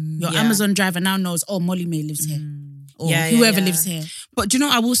delivery. Your Amazon driver now knows, Molly May lives here. Or whoever lives here. But do you know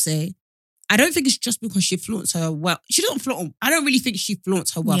what I will say? I don't think it's just because she flaunts her wealth. She doesn't flaunt. I don't really think she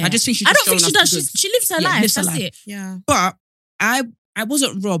flaunts her wealth. Yeah. I just think she. I don't think she does. She lives her life. That's it. Yeah. But I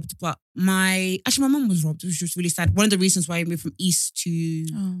wasn't robbed, but my mum was robbed, which was really sad. One of the reasons why I moved from East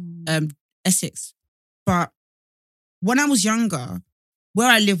to Essex. But when I was younger,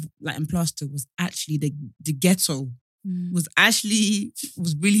 where I lived, like in Plaster, was actually the ghetto. Was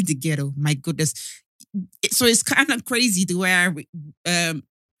really the ghetto. My goodness. So it's kind of crazy the way I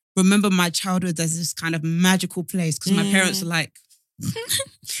remember my childhood as this kind of magical place because my parents are like,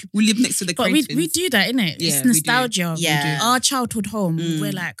 we live next to the Cratons. But we do that, innit? Yeah, it's nostalgia. Yeah. Our childhood home,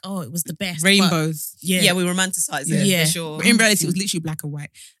 we're like, it was the best. Rainbows. We romanticize it for sure. But in reality, it was literally black and white.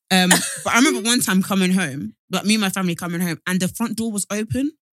 But I remember one time coming home, like me and my family coming home, and the front door was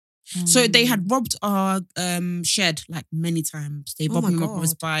open. So they had robbed our shed like many times. They robbed my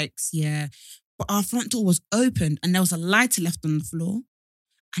brother's bikes, But our front door was open and there was a lighter left on the floor.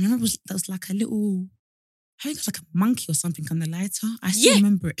 And I remember there was like a little, I think it was like a monkey or something on the lighter. I still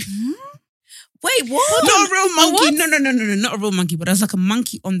remember it. Wait, what? Not a real monkey. No, not a real monkey. But there was like a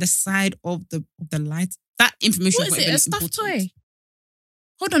monkey on the side of the light. That information was it? A stuffed toy?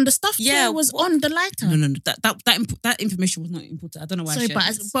 Hold on, the stuffed toy was on the lighter. No. That information was not important. I don't know why. Sorry,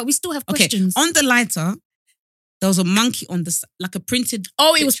 I but we still have questions. On the lighter, there was a monkey on the like a printed.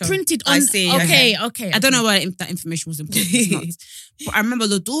 Oh, it was printed on. I see. Okay. I don't know why that information was important. It's not. But I remember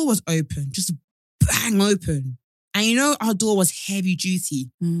the door was open, just bang open, and you know our door was heavy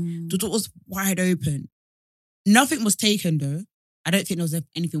duty. The door was wide open. Nothing was taken though. I don't think there was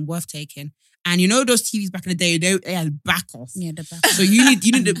anything worth taking. And you know those TVs back in the day, they had back off. Yeah, the back off. So you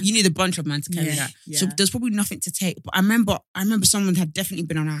need a bunch of man to carry that. Yeah. So there's probably nothing to take. But I remember someone had definitely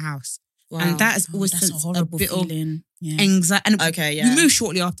been on our house. Wow. And that has always that's sent a horrible bit feeling. of anxiety. And we moved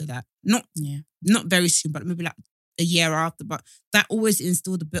shortly after that. Not very soon, but maybe like a year after. But that always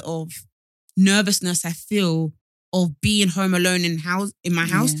instilled a bit of nervousness, I feel, of being home alone in my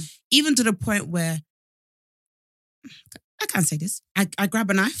house. Even to the point where I can't say this. I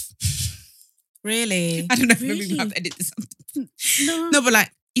grab a knife. Really? I don't know if maybe I've edited this. No, but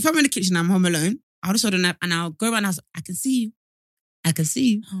like if I'm in the kitchen, I'm home alone. I'll just hold a knife and I'll go around the house. I can see you. I can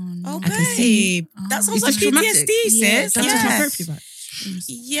see you. Oh, no. Oh, I can see you. That sounds It's like just PTSD, sis. That's what my therapy about.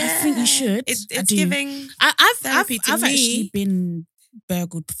 Yeah, I think you should. It's giving. I've I've actually been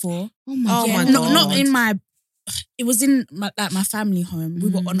burgled before. Oh my God. Not in my. It was in my family home. We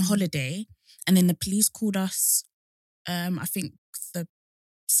were on holiday, and then the police called us. I think the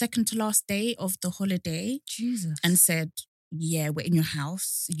second to last day of the holiday. Jesus. And said, "Yeah, we're in your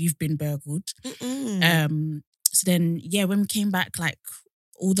house. You've been burgled." So then, when we came back, like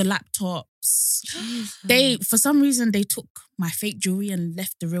all the laptops, they for some reason they took my fake jewelry and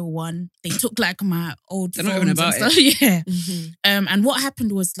left the real one. They took like my old They're not phones even about and stuff. it. Yeah. And what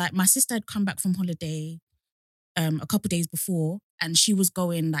happened was like my sister had come back from holiday a couple days before, and she was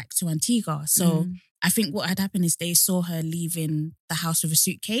going like to Antigua. So I think what had happened is they saw her leaving the house with a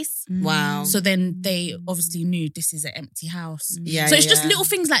suitcase. Wow. So then they obviously knew this is an empty house. Yeah. So it's just little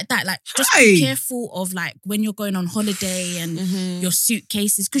things like that. Like just be careful of like when you're going on holiday and your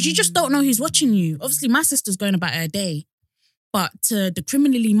suitcases, because you just don't know who's watching you. Obviously, my sister's going about her day. But to the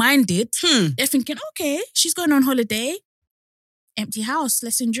criminally minded, they're thinking, okay, she's going on holiday. Empty house,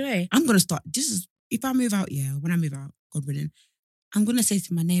 let's enjoy. I'm going to start, if I move out, when I move out, God willing, I'm going to say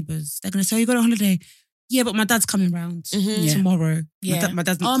to my neighbours, they're going to say, oh, you got a holiday? Yeah, but my dad's coming round tomorrow. Yeah. My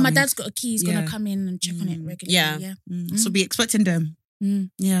dad's not coming. My dad's got a key. He's going to come in and check on it regularly. Yeah. So be expecting them.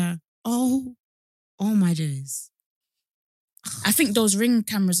 Yeah. Oh my days. I think those Ring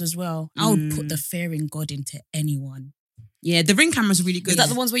cameras as well, I would put the fear in God into anyone. Yeah, the Ring cameras are really good. Is that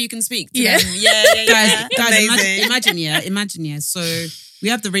the ones where you can speak to Yeah. them? Yeah. Guys, imagine. So we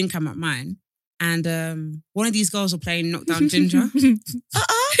have the Ring cam at mine. And one of these girls were playing Knockdown Ginger.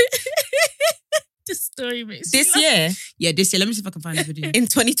 The story makes This year? Yeah, this year. Let me see if I can find the video. In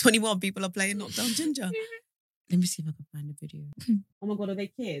 2021, people are playing Knockdown Ginger. Let me see if I can find the video. Oh my God, are they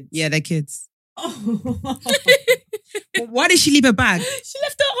kids? Yeah, they're kids. Oh. Why did she leave her bag? She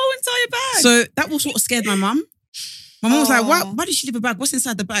left her whole entire bag. So that was what scared my mum. My mum was like, why did she leave her bag? What's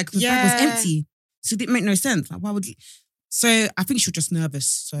inside the bag? Because the bag was empty. So it didn't make no sense. Like, why would you? So I think she was just nervous.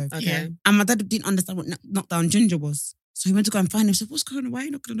 So and my dad didn't understand what Knockdown Ginger was. So he went to go and find him. He said, what's going on? Why are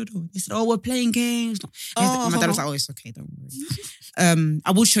you knocking on the door? He said, we're playing games. My dad was like, it's okay, don't worry.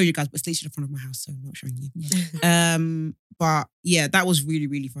 I will show you guys, but it's literally in front of my house, so I'm not showing you. But yeah, that was really,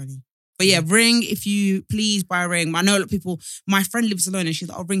 really funny. But yeah, Ring, if you please buy a Ring. I know a lot of people, my friend lives alone and she's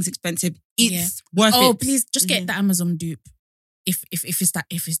like, Ring's expensive. It's worth it. Oh, please just get the Amazon dupe. If it's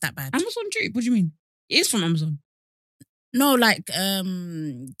that bad. Amazon dupe? What do you mean? It is from Amazon. No, like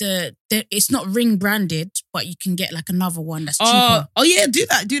the it's not Ring branded, but you can get like another one that's cheaper. Oh yeah, do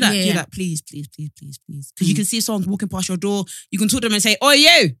that, do Yeah. that, please. Because you can see someone walking past your door, you can talk to them and say, "Oh,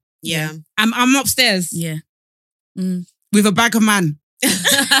 you." Yeah. I'm upstairs. Yeah. With a bag of man.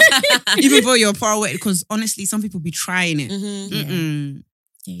 Even though you're far away, because honestly, some people be trying it. Yeah,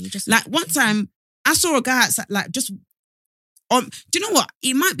 you just like one time, I saw a guy outside, like just. Do you know what?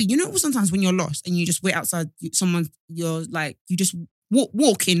 It might be, sometimes when you're lost and you just wait outside you're like, you just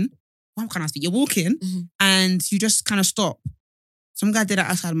walking. How can I speak? You're walking and you just kind of stop. Some guy did that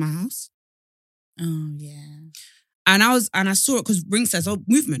outside my house. Oh, yeah. And I saw it because Ring says,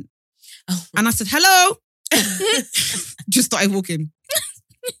 movement. Oh. And I said, hello. Just started walking.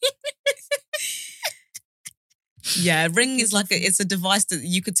 Yeah, Ring is like it's a device that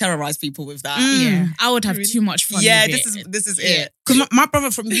you could terrorize people with that. Yeah, I would have too much fun. Yeah, with this is it. Because my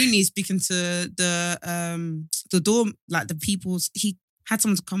brother from uni speaking to the dorm, like the people's, he had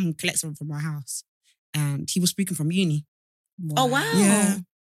someone to come and collect something from my house, and he was speaking from uni. Wow. Oh wow! Yeah.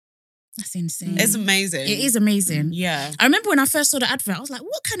 That's insane. It's amazing. It is amazing. Yeah. I remember when I first saw the advert, I was like,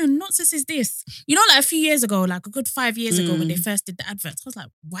 what kind of nonsense is this? You know, like a few years ago, like a good 5 years ago when they first did the adverts, I was like,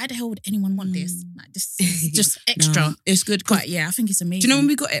 why the hell would anyone want this? Like, this is just extra. No, it's good. But yeah, I think it's amazing. Do you know when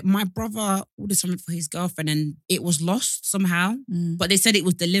we got it? My brother ordered something for his girlfriend and it was lost somehow, but they said it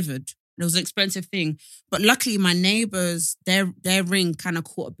was delivered. It was an expensive thing. But luckily my neighbours, their ring kind of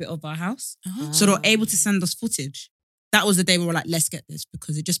caught a bit of our house. So they were able to send us footage. That was the day we were like, let's get this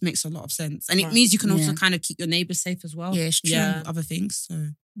because it just makes a lot of sense. And it means you can also kind of keep your neighbours safe as well. Yeah, it's true. Yeah, other things.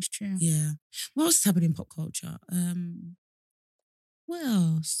 So it's true. Yeah. What else is happening in pop culture? What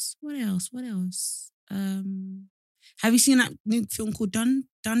else? Have you seen that new film called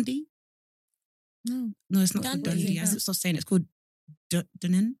Dundee? No, it's not called Dundee. I stop saying it. It's called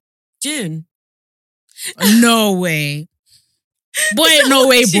Dunin. June. No way. Boy, no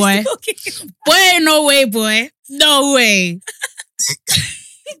way, boy. Boy, no way, boy. No way.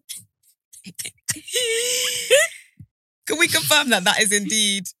 Can we confirm that is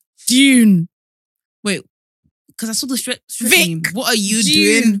indeed Dune? Wait, because I saw the strip Vic. name. What are you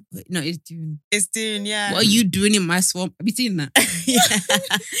Dune. doing? Wait, no, it's Dune. It's Dune, yeah. What are you doing in my swamp? Have you seen that? Yeah.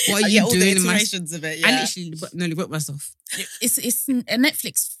 What are you all doing the in my iterations of it, yeah. I literally nearly wrote myself. It's a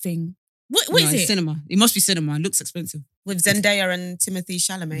Netflix thing. What is it's it? cinema. It must be cinema. It looks expensive. With Zendaya and Timothy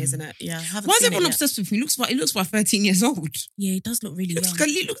Chalamet, isn't it? Yeah. I haven't Why is seen everyone it yet. obsessed with him? He looks about 13 years old. Yeah, he does look really young.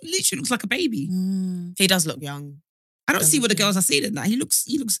 He literally looks like a baby. He does look young. I don't see what the girls are seeing in that. He looks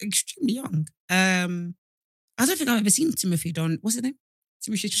extremely young. I don't think I've ever seen Timothy Don. What's his name?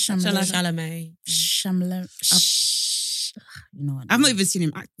 Timothy Chalamet. You know what? I've not even seen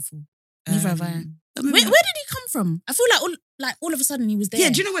him act before. Neither have I. Where did he come from? I feel like all of a sudden he was there. Yeah,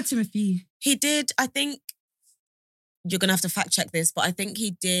 do you know where Timothy? He did, I think, you're going to have to fact check this, but I think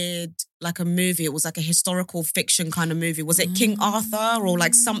he did like a movie. It was like a historical fiction kind of movie. Was it King Arthur or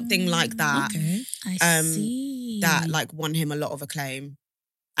like something like that? Okay. I see. That like won him a lot of acclaim.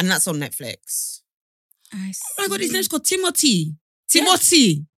 And that's on Netflix. I see. Oh my God, his name's called Timothy.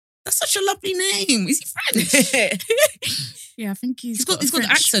 Timothy. That's such a lovely name. Is he French? Yeah, I think he's got the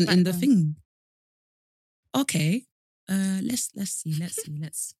accent in the thing. Okay. Let's see.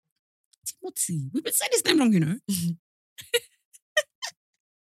 Timothy. We've been saying his name wrong, you know.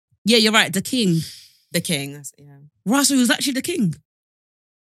 Yeah, you're right. The King. The King. Yeah. Right, so he was actually the king.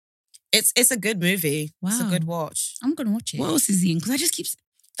 It's a good movie. Wow. It's a good watch. I'm gonna watch it. What else is he in? Because I just keep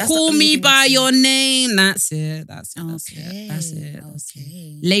That's call the only me thing by I've seen. your name. That's it. That's Okay.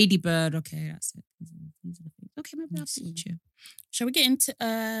 it. Lady Bird. Okay, that's it. These are the things. Okay, maybe I'll watch you. Shall we get into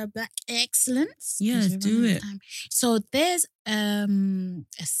Black Excellence? Yeah, do it. So there's a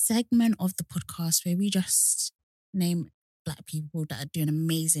segment of the podcast where we just name Black people that are doing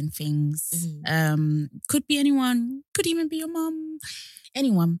amazing things. Could be anyone, could even be your mum,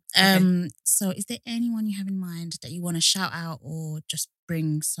 anyone. Okay. So is there anyone you have in mind that you want to shout out or just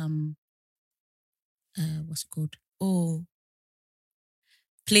bring some what's it called? Oh.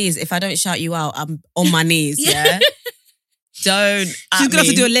 Please, if I don't shout you out, I'm on my knees, yeah? Don't. She's gonna have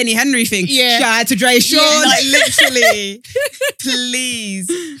to do a Lenny Henry thing. Yeah. Shout out to Dre Sean. Yeah, like literally. Please.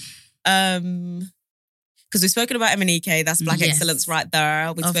 Because we've spoken about Emanike, that's Black Yes. excellence right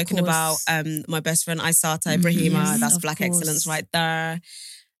there. We've Of spoken about course. my best friend Aisata Ibrahima, Yes, that's of Black course. excellence right there.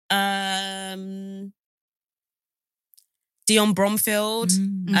 Dion Bromfield,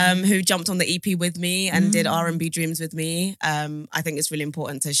 who jumped on the EP with me and did R&B Dreams with me. I think it's really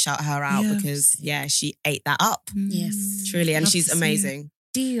important to shout her out Yes. because, yeah, she ate that up. Yes. Truly, and Love she's to see amazing.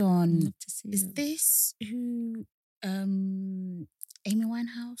 Dion. Is it. this who Amy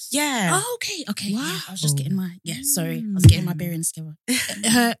Winehouse? Yeah. Oh, okay. Yeah, I was just Wow. getting my sorry. I was getting my bearings together.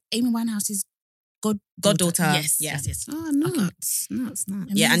 Her Amy Winehouse's Goddaughter. Yes. Yeah. Yes. Oh, nuts. Yeah, and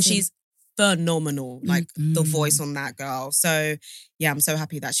Amazing. she's phenomenal, like the Mm. voice on that girl. So yeah, I'm so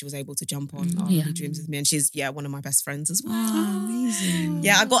happy that she was able to jump on R&B Dreams with me, and she's one of my best friends as well. amazing.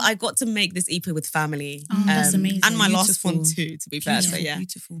 Yeah, I got to make this EP with family, Oh, that's amazing. and my last Beautiful. one too. To be fair, so yeah.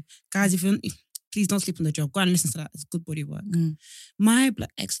 Beautiful. Guys, please don't sleep on the job. Go and listen to that. It's good body work. Mm. My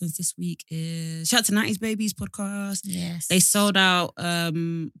Black excellence this week is shout out to 90s Babies podcast. Yes. They sold out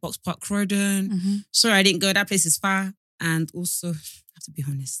Box Park Croydon. Mm-hmm. Sorry, I didn't go. That place is far. And also, I have to be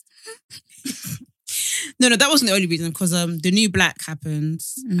honest. No, that wasn't the only reason because the new Black happened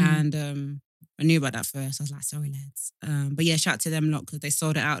and I knew about that first. I was like, sorry, lads. But yeah, shout out to them lot because they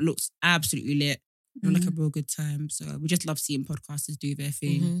sold it out. Looks absolutely lit. Looked like a real good time. So we just love seeing podcasters do their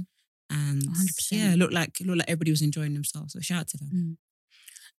thing. And 100%. yeah, looked like everybody was enjoying themselves. So shout out to them.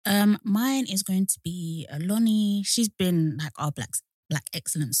 Mine is going to be Lonnie. She's been like our Black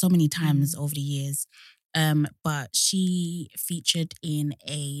excellence so many times over the years. But she featured in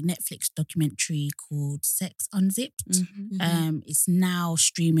a Netflix documentary called Sex Unzipped. It's now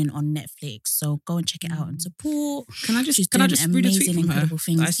streaming on Netflix, so go and check it out and support. Can I just She's read a doing tweet amazing, from her incredible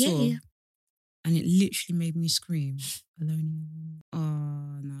things. that I saw? Yeah. And it literally made me scream. Alone.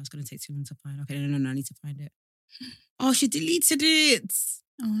 Oh no, it's gonna take too long to find. Okay, no, I need to find it. Oh, she deleted it.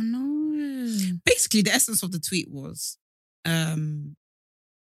 Oh no. Basically, the essence of the tweet was,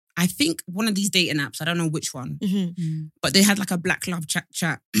 I think one of these dating apps, I don't know which one, but they had like a black love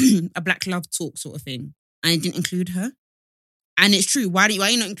chat, a black love talk sort of thing, and it didn't include her. And it's true. Why are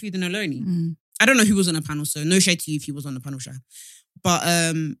you not including Aloni? I don't know who was on the panel, so no shade to you if he was on the panel, Sha. But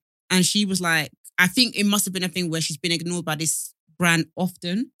and she was like, I think it must have been a thing where she's been ignored by this brand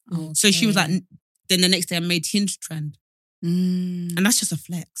often. Okay. So she was like, then the next day I made Hinge trend. And that's just a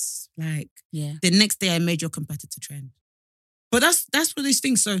flex. Like, the next day I made your competitor trend. But that's one of those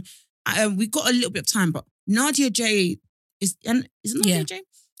things. So we got a little bit of time, but Nadia Jade is it Nadia Jade?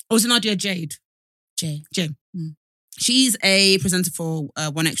 Or is it Nadia Jade? Jay. She's a presenter for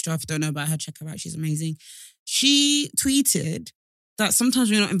One Extra. If you don't know about her, check her out. She's amazing. She tweeted that sometimes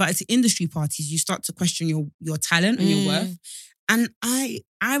when you're not invited to industry parties, you start to question your talent and your worth. And I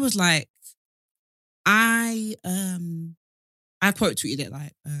was like, I quote tweeted it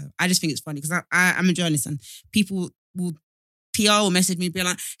like, I just think it's funny because I'm a journalist and people will PR will message me and be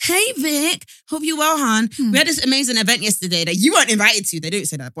like, hey Vic, hope you're well, hon. We had this amazing event yesterday that you weren't invited to. They don't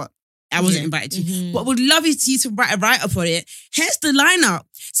say that, but I wasn't invited to. But would love you to write a write-up on it. Here's the lineup.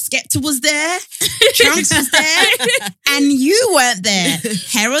 Skepta was there, Trunks was there, and you weren't there.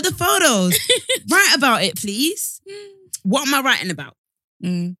 Here are the photos. Write about it, please. What am I writing about?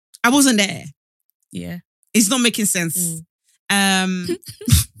 I wasn't there. Yeah. It's not making sense. I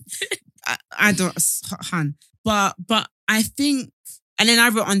don't, hon. But I think, and then I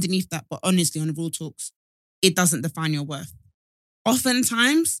wrote underneath that, but honestly, on the Real Talks, it doesn't define your worth.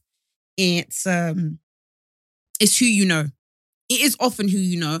 Oftentimes, it's who you know. It is often who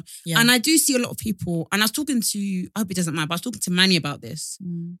you know. Yeah. And I do see a lot of people, and I was talking to, I hope it doesn't matter, but I was talking to Manny about this.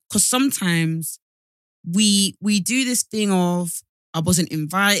 Because sometimes we do this thing of, I wasn't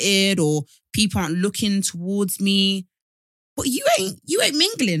invited or people aren't looking towards me. But you ain't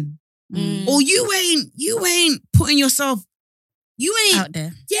mingling. Or you ain't putting yourself, you ain't out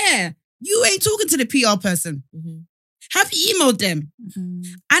there. Yeah. You ain't talking to the PR person. Have you emailed them?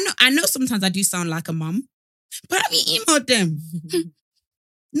 I know sometimes I do sound like a mum, but have you emailed them?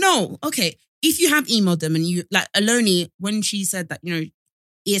 No. Okay. If you have emailed them and you, like Aloni, when she said that, you know,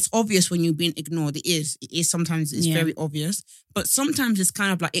 it's obvious when you're being ignored. It is sometimes it's very obvious, but sometimes it's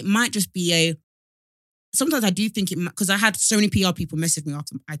kind of like, it might just be sometimes I do think it, because I had so many PR people message me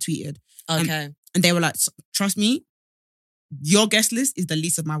after I tweeted. Okay. And they were like, trust me, your guest list is the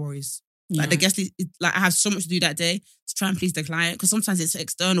least of my worries. Like the guest list, like I have so much to do that day to try and please the client, because sometimes it's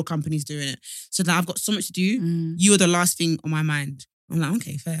external companies doing it. So that I've got so much to do. You're the last thing on my mind. I'm like,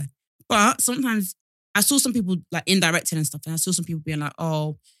 okay, fair. But sometimes I saw some people like indirecting and stuff, and I saw some people being like,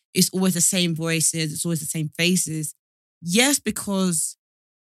 oh, it's always the same voices, it's always the same faces. Yes, because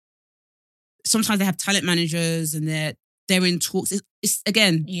sometimes they have talent managers and they're in talks. It's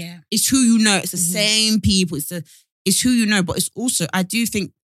again, it's who you know. It's the same people. It's who you know. But it's also, I do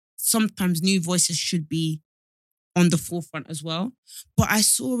think sometimes new voices should be on the forefront as well. But I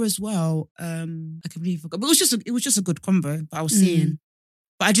saw as well, I completely forgot. But it was just a good convo that I was seeing.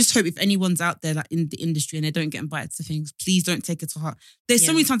 But I just hope if anyone's out there like in the industry and they don't get invited to things, please don't take it to heart. There's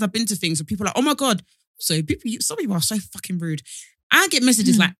so many times I've been to things where people are like, oh my God. So some people are so fucking rude. I get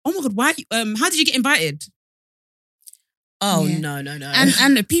messages like, oh my God, why? How did you get invited? Oh, no.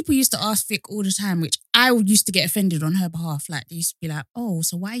 And the people used to ask Vic all the time, which I used to get offended on her behalf. Like, they used to be like, oh,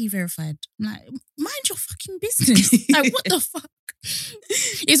 so why are you verified? I'm like, mind your fucking business. Like, what the fuck?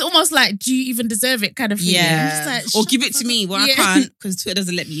 It's almost like, do you even deserve it kind of thing? Yeah. Like, or give it to me. Well, I can't because Twitter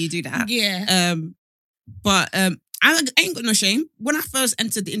doesn't let me do that. Yeah. But I ain't got no shame. When I first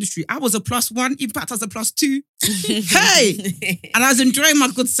entered the industry, I was a +1. In fact, I was a +2. Hey! And I was enjoying my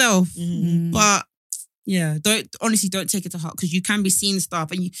good self. But yeah, don't take it to heart, because you can be seeing stuff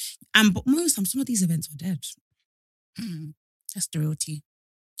but most times some of these events are dead. That's the real tea.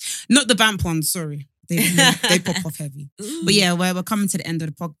 Not the vamp ones, sorry. They pop off heavy. But yeah, we're coming to the end of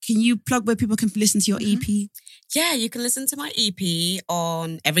the pod. Can you plug where people can listen to your EP? Yeah, you can listen to my EP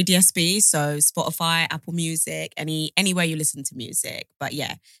on every DSP, so Spotify, Apple Music, anywhere you listen to music. But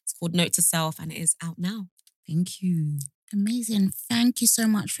yeah, it's called Note to Self and it is out now. Thank you. Amazing. Thank you so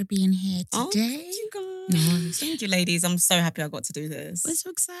much for being here today. Thank you, ladies. I'm so happy I got to do this. We're so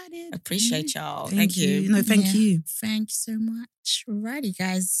excited. Appreciate y'all. Thank you. No, thank you. Thank you so much. Alrighty,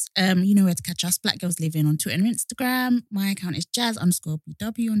 guys. You know where to catch us. Black Girls Living on Twitter and Instagram. My account is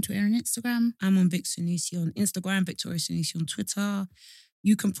jazz_BW on Twitter and Instagram. I'm on Vic Sunusi on Instagram, Victoria Sunusi on Twitter.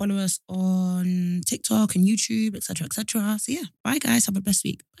 You can follow us on TikTok and YouTube, etc., etc. So yeah, bye guys. Have a blessed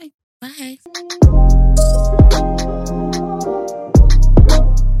week. Bye. Bye.